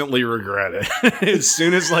instantly regret it. as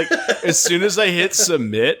soon as I hit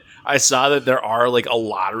submit, I saw that there are like a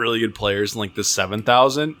lot of really good players in like the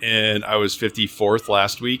 7,000, and I was 54th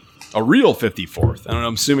last week. A real 54th. And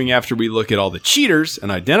I'm assuming after we look at all the cheaters and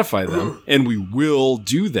identify them, and we will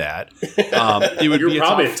do that, it would be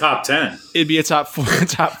probably a top 10. It'd be a top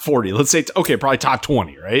 40. Let's say, probably top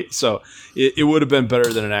 20, right? So it would have been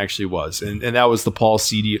better than it actually was. And that was the Paul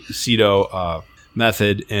Cito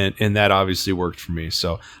method, and that obviously worked for me.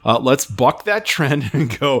 So let's buck that trend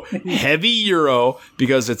and go heavy Euro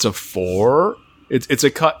because it's a 4. It's a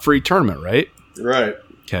cut-free tournament, right? Right.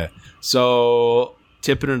 Okay. So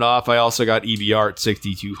tipping it off, I also got EBR at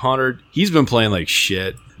 6,200. He's been playing like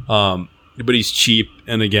shit, but he's cheap.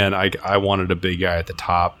 And again, I wanted a big guy at the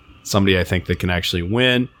top, somebody I think that can actually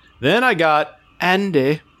win. Then I got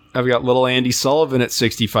Andy. I've got little Andy Sullivan at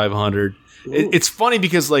 6,500. It's funny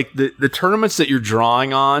because like the tournaments that you're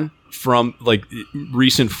drawing on from like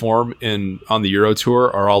recent form on the Euro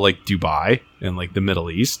Tour are all like Dubai and like the Middle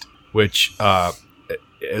East, which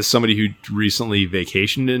as somebody who recently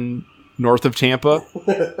vacationed in north of Tampa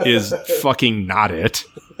is fucking not it.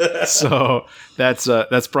 So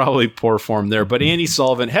that's probably poor form there. But Andy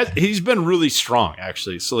Sullivan he's been really strong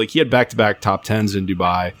actually. So like he had back-to-back top 10s in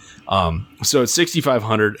Dubai. So at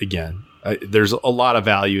 6,500 again, there's a lot of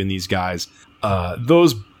value in these guys.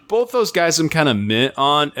 Both those guys I'm kind of mint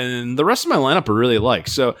on, and the rest of my lineup I really like.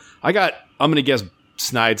 So I'm going to guess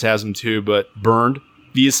Snides has them too, but Bernd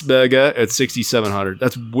Wiesberger at 6,700.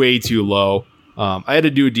 That's way too low. I had to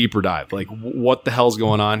do a deeper dive. Like, what the hell's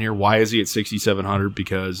going on here? Why is he at 6,700?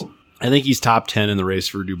 Because I think he's top 10 in the race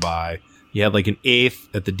for Dubai. He had like an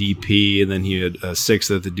 8th at the DP, and then he had a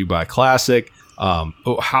 6th at the Dubai Classic.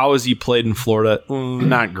 How has he played in Florida?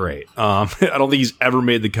 Not great. I don't think he's ever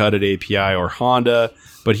made the cut at API or Honda,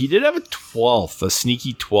 but he did have a 12th, a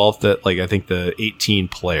sneaky 12th at like I think the 18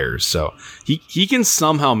 players. So he can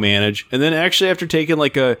somehow manage. And then actually after taking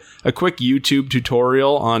like a quick YouTube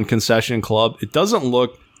tutorial on Concession Club, it doesn't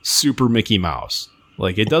look super Mickey Mouse.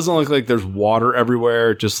 Like it doesn't look like there's water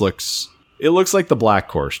everywhere. It looks like the black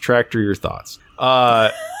course. Tractor, your thoughts.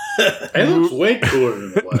 It looks way cooler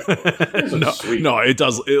than the black course. No, it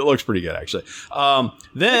does. It looks pretty good actually.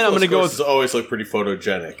 Then I'm going to go with. Always look pretty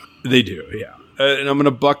photogenic. They do, yeah. And I'm going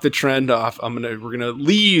to buck the trend off. We're going to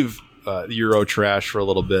leave the Euro trash for a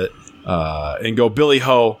little bit and go Billy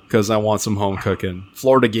Ho because I want some home cooking.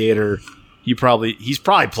 Florida Gator. He's probably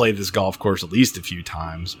played this golf course at least a few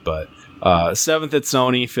times, but 7th at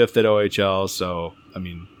Sony, 5th at OHL. So I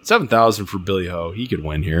mean, 7,000 for Billy Ho. He could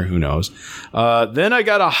win here. Who knows? Then I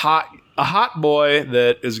got a hot boy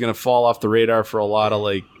that is going to fall off the radar for a lot of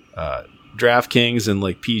like DraftKings and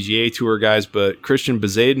like PGA Tour guys, but Christian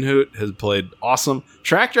Bezuidenhout has played awesome.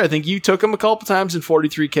 Tractor, I think you took him a couple times in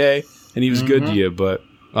 43K, and he was good to you, but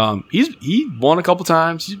he won a couple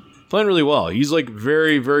times. He's playing really well. He's like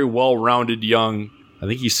very, very well-rounded young. I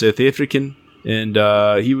think he's South African, and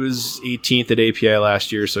he was 18th at API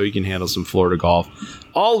last year, so he can handle some Florida golf.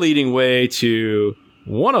 All leading way to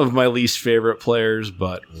one of my least favorite players,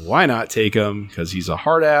 but why not take him? Because he's a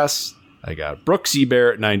hard ass. I got Brooksy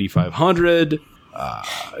Bear at 9,500.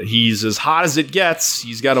 He's as hot as it gets.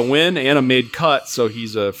 He's got a win and a made cut, so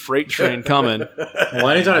he's a freight train coming. Well,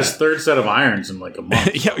 and he's on his 3rd set of irons in like a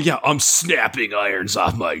month. yeah, I'm snapping irons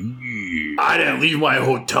off my knee. I didn't leave my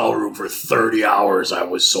hotel room for 30 hours. I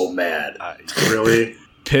was so mad. Really?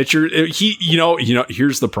 Pitcher,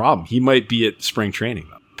 here's the problem. He might be at spring training,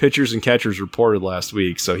 though. Pitchers and catchers reported last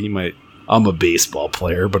week, so he might. I'm a baseball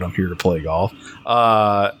player, but I'm here to play golf.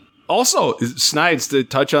 Also, Snides, to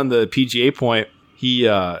touch on the PGA point, he,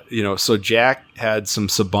 so Jack had some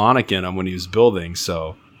Sabonic in him when he was building.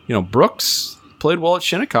 So, Brooks played well at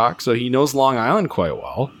Shinnecock, so he knows Long Island quite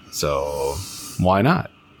well. So, why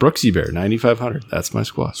not? Brooksy Bear, 9,500. That's my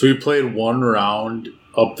squad. So he played one round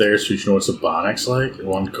up there, so you should know what Sabonic's like?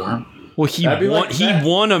 One car? Well, he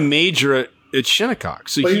won a major at Shinnecock,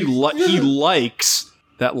 so he likes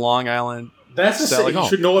that Long Island. That's the same. You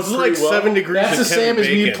should know it's like 7 degrees. That's the same as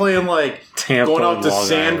me playing like Tampa, going out to Long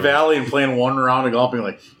Sand Island. Valley and playing one round of golf, being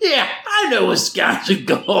like, "Yeah, I know Wisconsin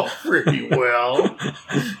golf pretty well."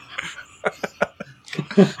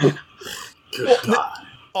 Good God.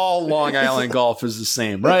 All Long Island golf is the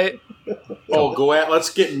same, right? Oh, let's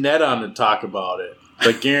get Ned on to talk about it.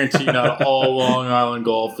 But guarantee not all Long Island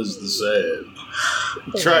golf is the same.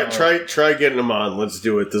 Try getting him on. Let's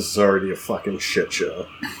do it. This is already a fucking shit show.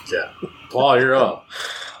 Yeah. Paul, you're up.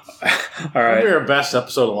 All right. We're our best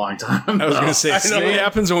episode a long time. I was going to say, it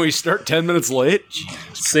happens when we start 10 minutes late.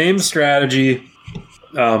 Same strategy.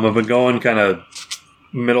 I've been going kind of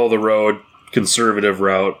middle of the road, conservative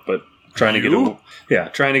route, but trying to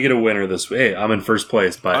get a winner this way. Hey, I'm in first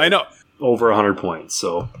place by I know. over 100 points.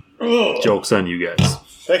 So joke's on you guys.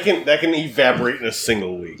 That can evaporate in a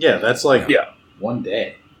single week. Yeah, that's like one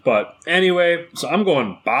day. But anyway, so I'm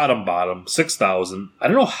going bottom, 6,000. I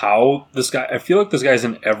don't know how this guy... I feel like this guy's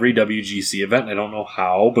in every WGC event. I don't know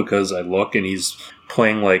how because I look and he's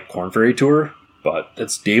playing like Korn Ferry Tour. But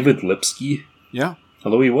that's David Lipsky. Yeah.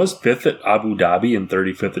 Although he was 5th at Abu Dhabi and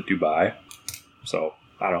 35th at Dubai. So,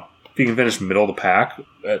 I don't know. If he can finish middle of the pack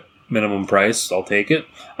at minimum price, I'll take it.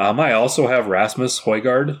 I also have Rasmus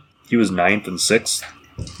Højgaard. He was 9th and 6th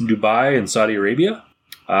in Dubai and Saudi Arabia.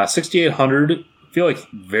 6,800... I feel like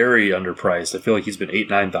very underpriced. I feel like he's been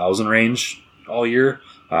 8,000-9,000 range all year.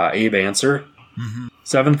 Abe Answer,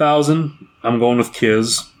 7,000. I'm going with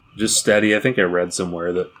Kiz, just steady. I think I read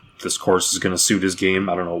somewhere that this course is going to suit his game.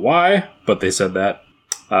 I don't know why, but they said that.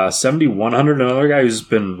 7,100. Another guy who's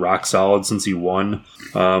been rock solid since he won.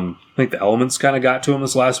 I think the elements kind of got to him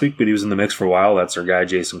this last week, but he was in the mix for a while. That's our guy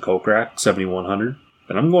Jason Kokrak, 7,100.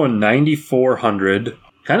 And I'm going 9,400.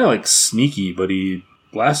 Kind of like sneaky, but he.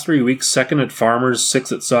 Last 3 weeks, 2nd at Farmers,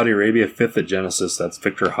 6th at Saudi Arabia, 5th at Genesis. That's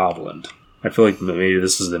Victor Hovland. I feel like maybe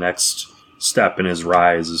this is the next step in his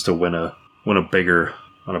rise is to win a bigger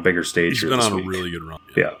stage. He's been on a really good run.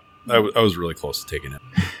 Yeah. I was really close to taking it.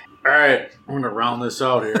 All right, I'm going to round this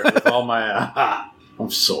out here with all my...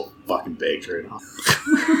 I'm so fucking baked right now.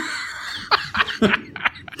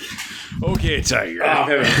 Okay, Tiger. I'm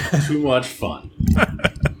having too much fun.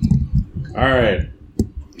 All right.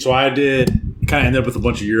 So I kind of ended up with a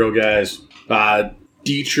bunch of Euro guys.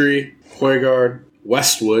 Dietrich, Højgaard,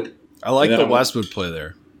 Westwood. I like the Westwood play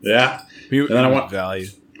there. Yeah. And then I went value.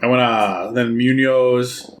 I went then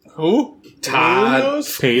Munoz. Who? Todd.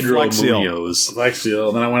 Munoz? Pedro Flexiel. Munoz.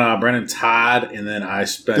 Flexiel. Then I went Brendan Todd, and then I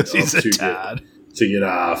spent up to get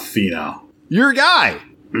Finau. Your guy.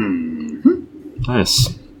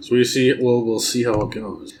 Nice. So we'll see how it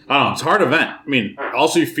goes. I don't know. It's a hard event. I mean,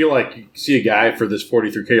 also you feel like you see a guy for this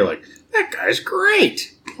 43K, you're like, that guy's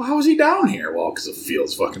great. Well, how is he down here? Well, because the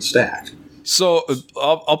field's fucking stacked. So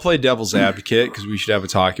I'll play devil's advocate because we should have a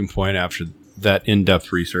talking point after that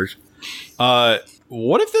in-depth research.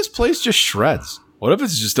 What if this place just shreds? What if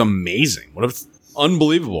it's just amazing? What if it's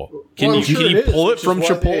unbelievable? Can you pull it from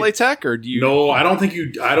Chipotle Tech, or do you? No, I don't think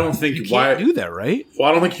you. I don't think you can't do that, right? Well,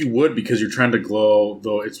 I don't think you would because you're trying to grow.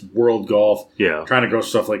 Though it's World Golf. Yeah, trying to grow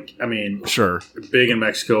stuff like sure, big in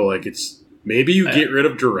Mexico. Like it's maybe you get rid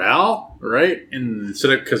of Doral, right? And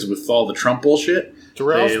instead of because with all the Trump bullshit.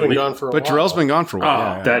 Dural's been gone for a while. But Dural's been gone for a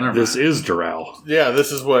while. This is Doral. Yeah,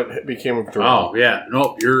 this is what became of Doral. Oh, yeah.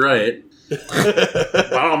 Nope, you're right. I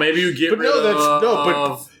don't know, maybe you get rid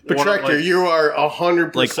of... But Tractor, you are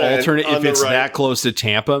 100% like alternate if it's right. that close to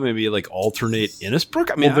Tampa, maybe like alternate Innisbrook.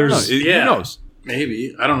 I mean, who knows?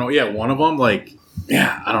 Maybe I don't know. Yeah, one of them. Like,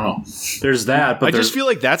 yeah, I don't know. There's that, but I just feel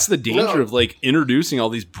like that's the danger of like introducing all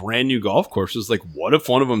these brand new golf courses. Like, what if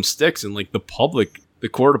one of them sticks and like the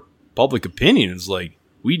court of public opinion is like,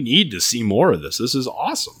 we need to see more of this. This is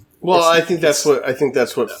awesome. Well, I think that's what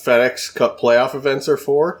FedEx Cup playoff events are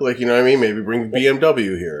for. Like, you know what I mean? Maybe bring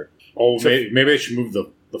BMW here. Oh, maybe I should move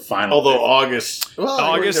the final. Although August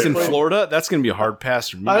in Florida, that's going to be a hard pass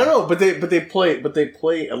for me. I don't know, but they play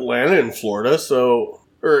Atlanta in Florida,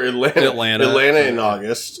 Atlanta in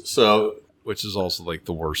August, so which is also like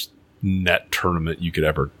the worst net tournament you could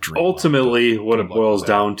ever dream. Ultimately, what it boils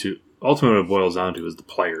down to is the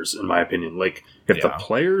players, in my opinion. Like, if the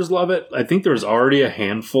players love it, I think there's already a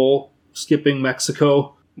handful skipping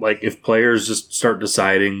Mexico. Like, if players just start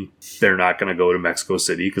deciding they're not going to go to Mexico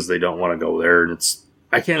City because they don't want to go there, and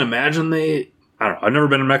I can't imagine I don't know. I've never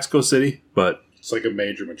been to Mexico City, but it's like a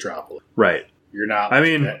major metropolis. Right. You're not. I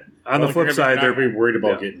mean, on the flip side, they're worried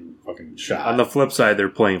about getting fucking shot. On the flip side, they're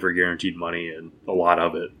playing for guaranteed money and a lot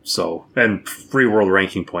of it. So, and free world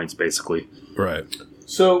ranking points, basically. Right.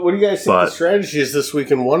 So, what do you guys think the strategy is this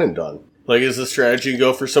week in one and done? Like, is the strategy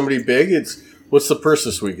go for somebody big? What's the purse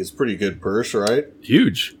this week? It's pretty good purse, right?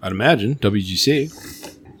 Huge, I'd imagine.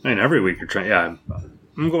 WGC. I mean, every week you're trying. Yeah,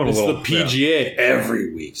 I'm going a little. It's the PGA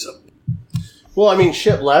every week. So. Well, I mean,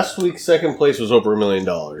 shit. Last week, second place was over $1 million.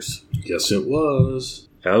 Yes, it was.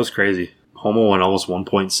 That was crazy. Homa went almost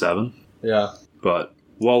 1.7. Yeah. But,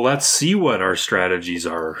 well, let's see what our strategies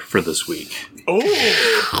are for this week.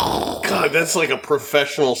 Oh, God, that's like a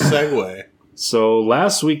professional segue. So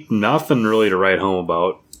last week, nothing really to write home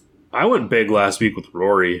about. I went big last week with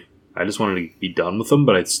Rory. I just wanted to be done with him,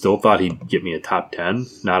 but I still thought he'd get me a top 10,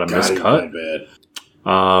 not a miscut. Bad.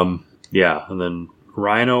 Yeah, and then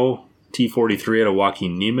Rhino T43 had a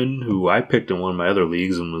Joaquin Neiman, who I picked in one of my other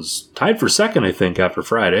leagues and was tied for second, I think, after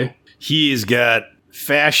Friday. He's got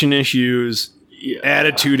fashion issues,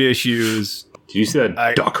 attitude issues. Did you see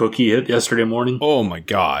that duck hook he hit yesterday morning? Oh my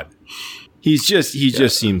God. He just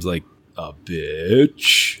seems like a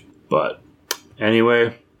bitch. But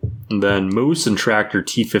anyway, and then Moose and Tractor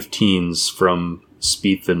T15s from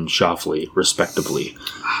Spieth and Shoffley, respectively.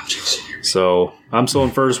 So I'm still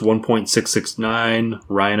in first, 1.669.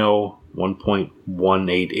 Rhino,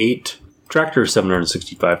 1.188. Tractor,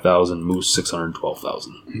 765,000. Moose,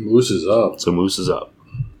 612,000. Moose is up. So Moose is up.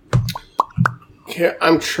 Okay,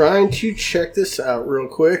 I'm trying to check this out real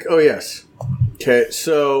quick. Oh, yes. Okay,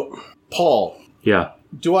 so, Paul, Yeah.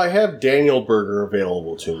 do I have Daniel Berger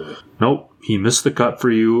available to me? Nope. He missed the cut for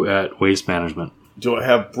you at Waste Management. Do I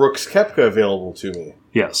have Brooks Koepka available to me?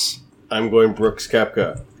 Yes. I'm going Brooks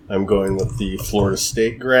Koepka. I'm going with the Florida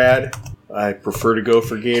State grad. I prefer to go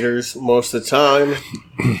for Gators most of the time,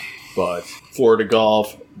 but Florida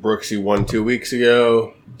Golf, Brooksy won 2 weeks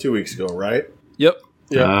ago. 2 weeks ago, right? Yep.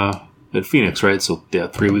 Yeah. At Phoenix, right? So,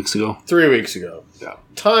 3 weeks ago. 3 weeks ago. Yeah.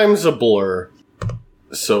 Time's a blur.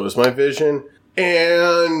 So is my vision.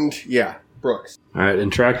 And, yeah, Brooks. All right.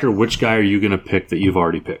 And Tractor, which guy are you going to pick that you've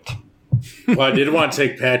already picked? Well, I did want to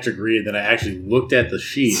take Patrick Reed, then I actually looked at the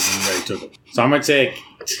sheet and I took him. So I'm going to take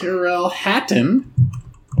Tyrrell Hatton.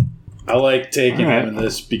 I like taking him in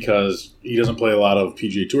this because he doesn't play a lot of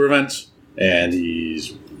PGA Tour events, and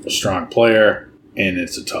he's a strong player, and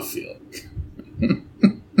it's a tough field.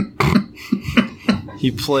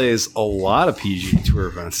 He plays a lot of PGA Tour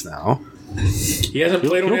events now. He hasn't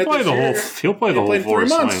played one He'll yet play this the year. whole. He'll play the whole played 3 forest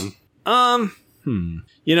months. swing.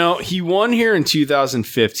 You know, he won here in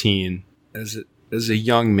 2015 as a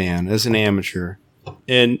young man, as an amateur,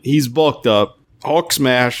 and he's bulked up. Hulk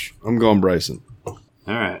smash. I'm going Bryson. All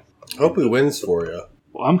right. Hope he wins for you.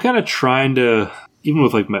 Well, I'm kind of trying to, even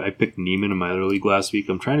with I picked Neiman in my other league last week.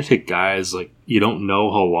 I'm trying to take guys like you don't know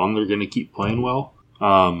how long they're going to keep playing well.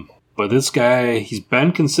 But this guy, he's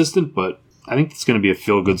been consistent, but I think it's going to be a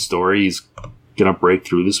feel good story. He's going to break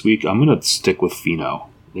through this week. I'm going to stick with Finau.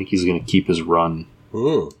 I think he's going to keep his run.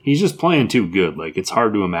 Ooh. He's just playing too good. Like it's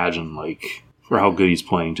hard to imagine for how good he's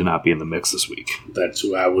playing to not be in the mix this week. That's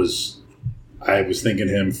who I was thinking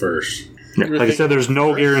him first. Yeah, like I said, there's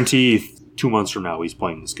no guarantee 2 months from now he's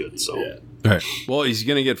playing this good. So Yeah. All right. Well, he's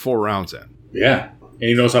going to get 4 rounds in. Yeah. And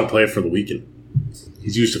he knows how to play it for the weekend.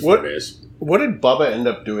 He's used to 4 days. What did Bubba end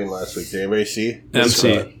up doing last week? Did anybody see?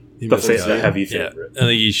 MC. the heavy Yeah. favorite. I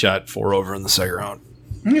think he shot 4 over in the second round.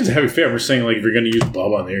 I think it's a heavy favorite. We're saying, like, if you're going to use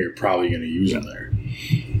Bubba on there, you're probably going to use him there.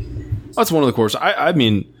 That's one of the courses. I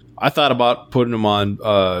mean, I thought about putting him on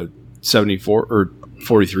 74 or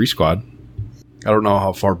 43 squad. I don't know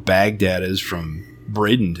how far Baghdad is from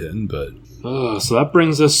Bradenton, but So that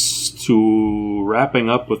brings us to wrapping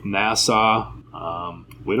up with Nassau.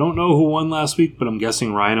 We don't know who won last week, but I'm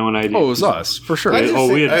guessing Rhino and I did. it was us for sure. I, just Oh,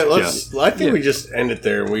 think, we had- I think we just end it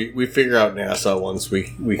there. We figure out Nassau once we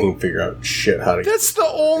can figure out shit how to. That's the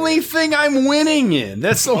only thing I'm winning in.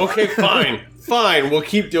 That's the Okay, fine. We'll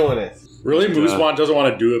keep doing it. Really, Moosebond doesn't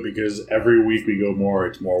want to do it because every week we go more,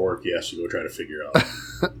 it's more work he has to go try to figure out.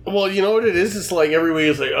 Well, you know what it is? It's like every week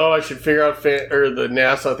it's like, oh, I should figure out the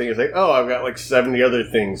Nassau thing. It's like, oh, I've got like 70 other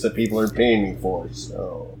things that people are paying me for.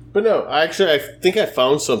 So, but no, I think I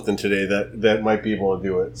found something today that might be able to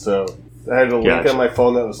do it. So I had a link on my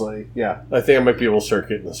phone that was like, yeah, I think I might be able to start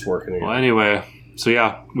getting this working again. Well, anyway, so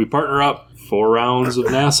yeah, we partner up 4 rounds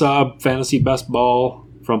of Nassau Fantasy Best Ball,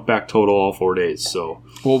 front back total all 4 days. So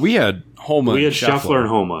Well, we had Homa. we had and Scheffler and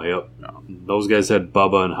Homa. Yep. Those guys had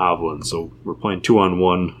Bubba and Hovland, so we're playing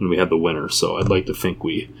 2-on-1, and we had the winner. So I'd like to think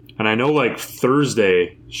and I know like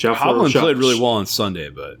Thursday, Scheffler Hovland played really well on Sunday,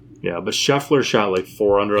 but Yeah, but Scheffler shot like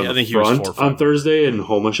 4 under on I the think he was front 4-5. on Thursday, and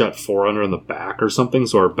Homa shot 4 under on the back or something.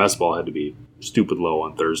 So our best ball had to be stupid low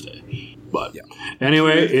on Thursday. But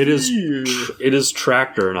anyway, it is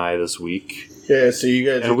Tractor and I this week, Yeah, so you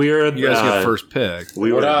guys. and we are you guys get first pick.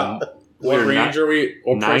 We What were what range are we?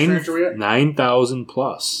 What price range are we at? 9,000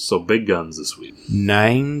 plus, so big guns this week.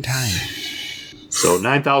 9 times. So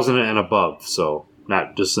 9,000 and above. So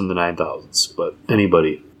not just in the 9,000s, but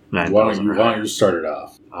anybody 9,000. Why don't you start it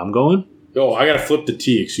off? I'm going. Oh, I got to flip the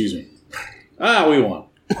T, excuse me. We won.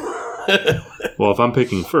 Well, if I'm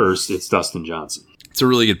picking first, it's Dustin Johnson. It's a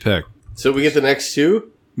really good pick. So we get the next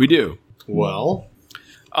two? We do. Well,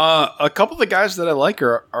 a couple of the guys that I like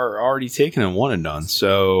are already taken and one and done.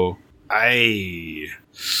 So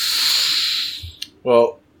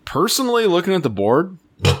personally, looking at the board,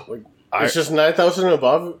 it's just 9,000 and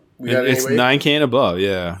above. It's 9K and above.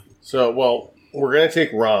 Yeah. So, we're gonna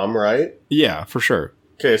take Rom, right? Yeah, for sure.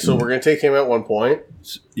 Okay, so we're gonna take him at 1 point.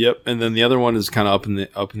 Yep, and then the other one is kind of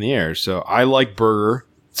up in the air. So I like Burger.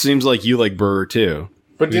 Seems like you like Burger too.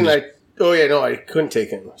 But didn't I? Oh yeah, no, I couldn't take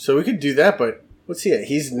him. So we could do that, but what's he at?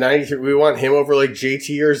 He's 93. We want him over like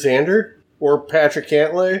JT or Xander or Patrick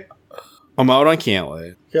Cantlay. I'm out on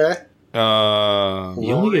Cantlay. Okay.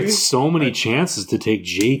 You only get so many chances to take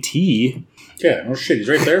JT. Yeah, no shit. He's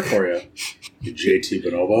right there for you. You JT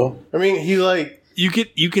Bonobo. I mean, you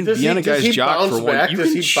can be on a guy's jock for one.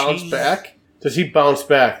 Does he bounce back? Does he bounce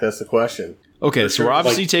back? That's the question. Okay, so we're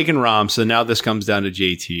obviously taking Rom. So now this comes down to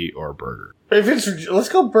JT or Burger. Let's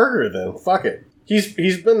go Burger then. Fuck it.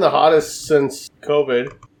 He's been the hottest since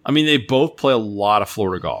COVID. I mean, they both play a lot of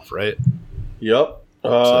Florida golf, right? Yep.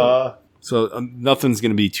 So nothing's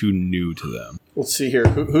going to be too new to them. Let's see here.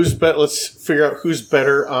 Who's bet? Let's figure out who's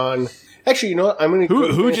better on. Actually, you know what? I'm going to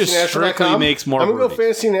go who just strictly makes more. I'm going to go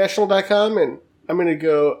fantasynational.com and I'm going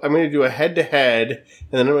to do a head-to-head, and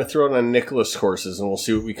then I'm going to throw it on Nicholas courses, and we'll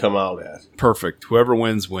see what we come out at. Perfect. Whoever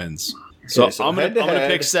wins, wins. So I'm going to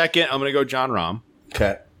pick second. I'm going to go John Rahm.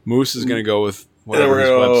 Okay. Moose is going to go with whatever his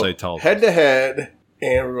website tells us. Head-to-head,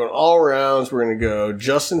 and we're going all rounds. We're going to go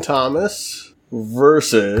Justin Thomas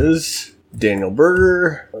versus Daniel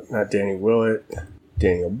Berger. Not Danny Willett.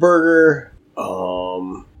 Daniel Berger.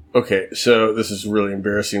 Okay, so this is really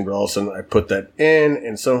embarrassing, but all of a sudden I put that in,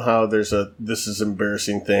 and somehow there's this is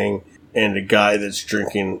embarrassing thing, and a guy that's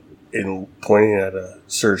drinking and pointing at a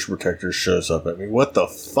surge protector shows up at me. What the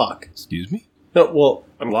fuck? Excuse me? No, well,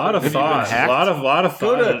 a lot of thought. A lot of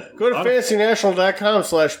thought. Go to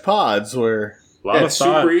fantasynational.com/pods where...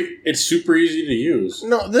 It's super easy to use.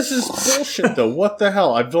 No, this is bullshit, though. What the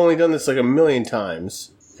hell? I've only done this like a million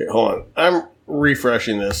times. Okay, hold on. I'm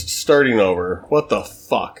refreshing this, starting over. What the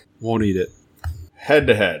fuck? Won't eat it. Head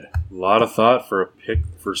to head. A lot of thought for a pick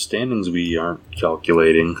for standings we aren't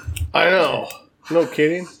calculating. I know. No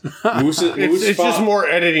kidding. It's just more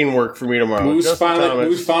editing work for me tomorrow. Moose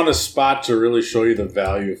found a spot to really show you the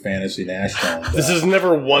value of Fantasy National. This has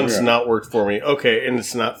never once not worked for me. Okay, and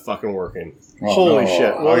it's not fucking working. Holy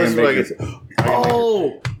shit. Well, this is what I get.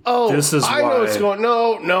 This is I know what's going.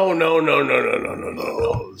 No.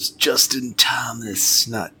 It's Justin Thomas,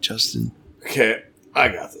 not Justin. Okay, I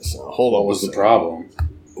got this now. Hold on. What was the problem?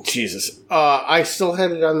 Jesus. I still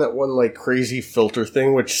had it on that one like crazy filter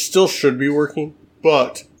thing, which still should be working.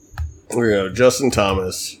 But we're going to go Justin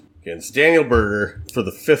Thomas against Daniel Berger for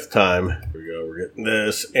the 5th time. Here we go. We're getting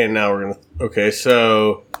this. And now we're going to... Okay,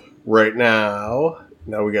 so right now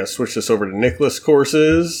we got to switch this over to Nicholas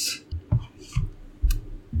courses.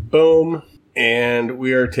 Boom. And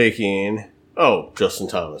we are taking... Oh, Justin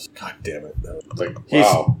Thomas. God damn it.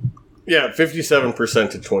 Wow. Yeah,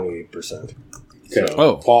 57% to 28%. Okay.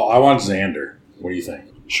 So. Paul, I want Xander. What do you think?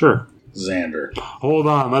 Sure. Xander. Hold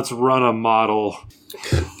on, let's run a model.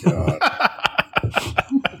 God.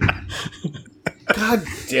 God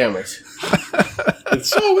damn it. It's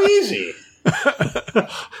so easy.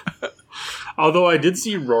 Although I did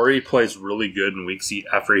see Rory plays really good in week C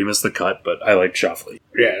after he missed the cut, but I like Schauffele.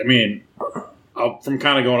 Yeah, I mean, from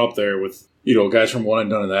kind of going up there with, guys from one and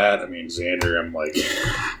done of that, I mean, Xander, I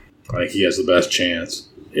think he has the best chance,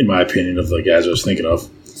 in my opinion, of the guys I was thinking of.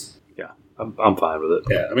 Yeah, I'm fine with it.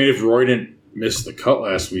 Yeah, I mean, if Roy didn't miss the cut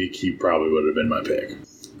last week, he probably would have been my pick.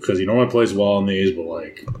 Because he normally plays well in these, but,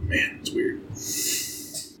 man, it's weird.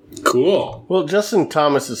 Cool. Well, Justin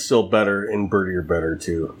Thomas is still better in Birdie or better,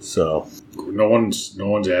 too, so... No one's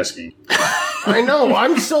asking. I know,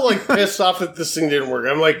 I'm still, pissed off that this thing didn't work.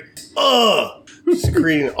 I'm like, ugh! Just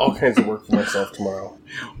creating all kinds of work for myself tomorrow.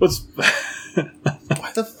 What's...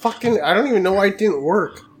 Why the fucking... I don't even know why it didn't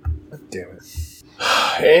work. God damn it.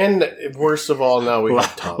 And worst of all, now we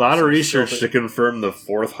have Thomas. A lot of research to confirm the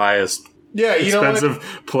 4th highest expensive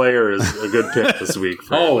player is a good pick this week.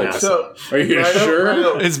 For so, are you sure?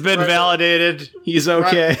 Rhino, it's been validated. He's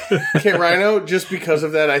okay. Okay, Rhino, just because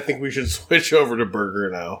of that, I think we should switch over to Burger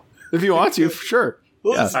now. If you want to, for sure.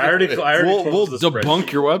 Yeah. I already we'll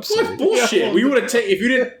debunk your website. What bullshit? Yeah. We would have taken... If you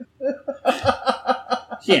didn't...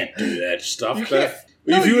 You can't do that stuff. If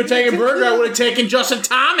you would have taken Burger, I would have taken Justin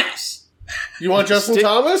Thomas. You want Justin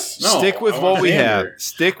Thomas? No, stick with what we have.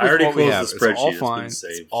 Stick with what we have. It's all fine. It's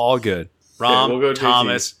all good. Rom,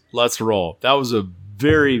 Thomas, let's roll. That was a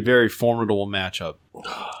very, very formidable matchup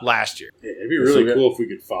last year. Yeah, it'd be really cool if we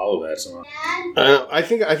could follow that somehow. I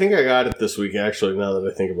think I got it this week. Actually, now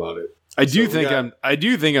that I think about it, I do think I'm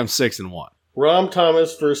 6-1. Rom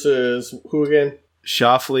Thomas versus who again?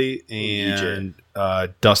 Shoffley and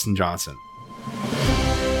Dustin Johnson.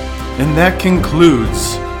 And that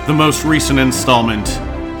concludes the most recent installment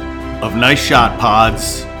of Nice Shot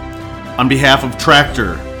Pods. On behalf of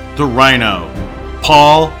Tractor, the Rhino,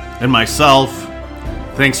 Paul, and myself,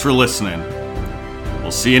 thanks for listening.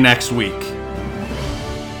 We'll see you next week.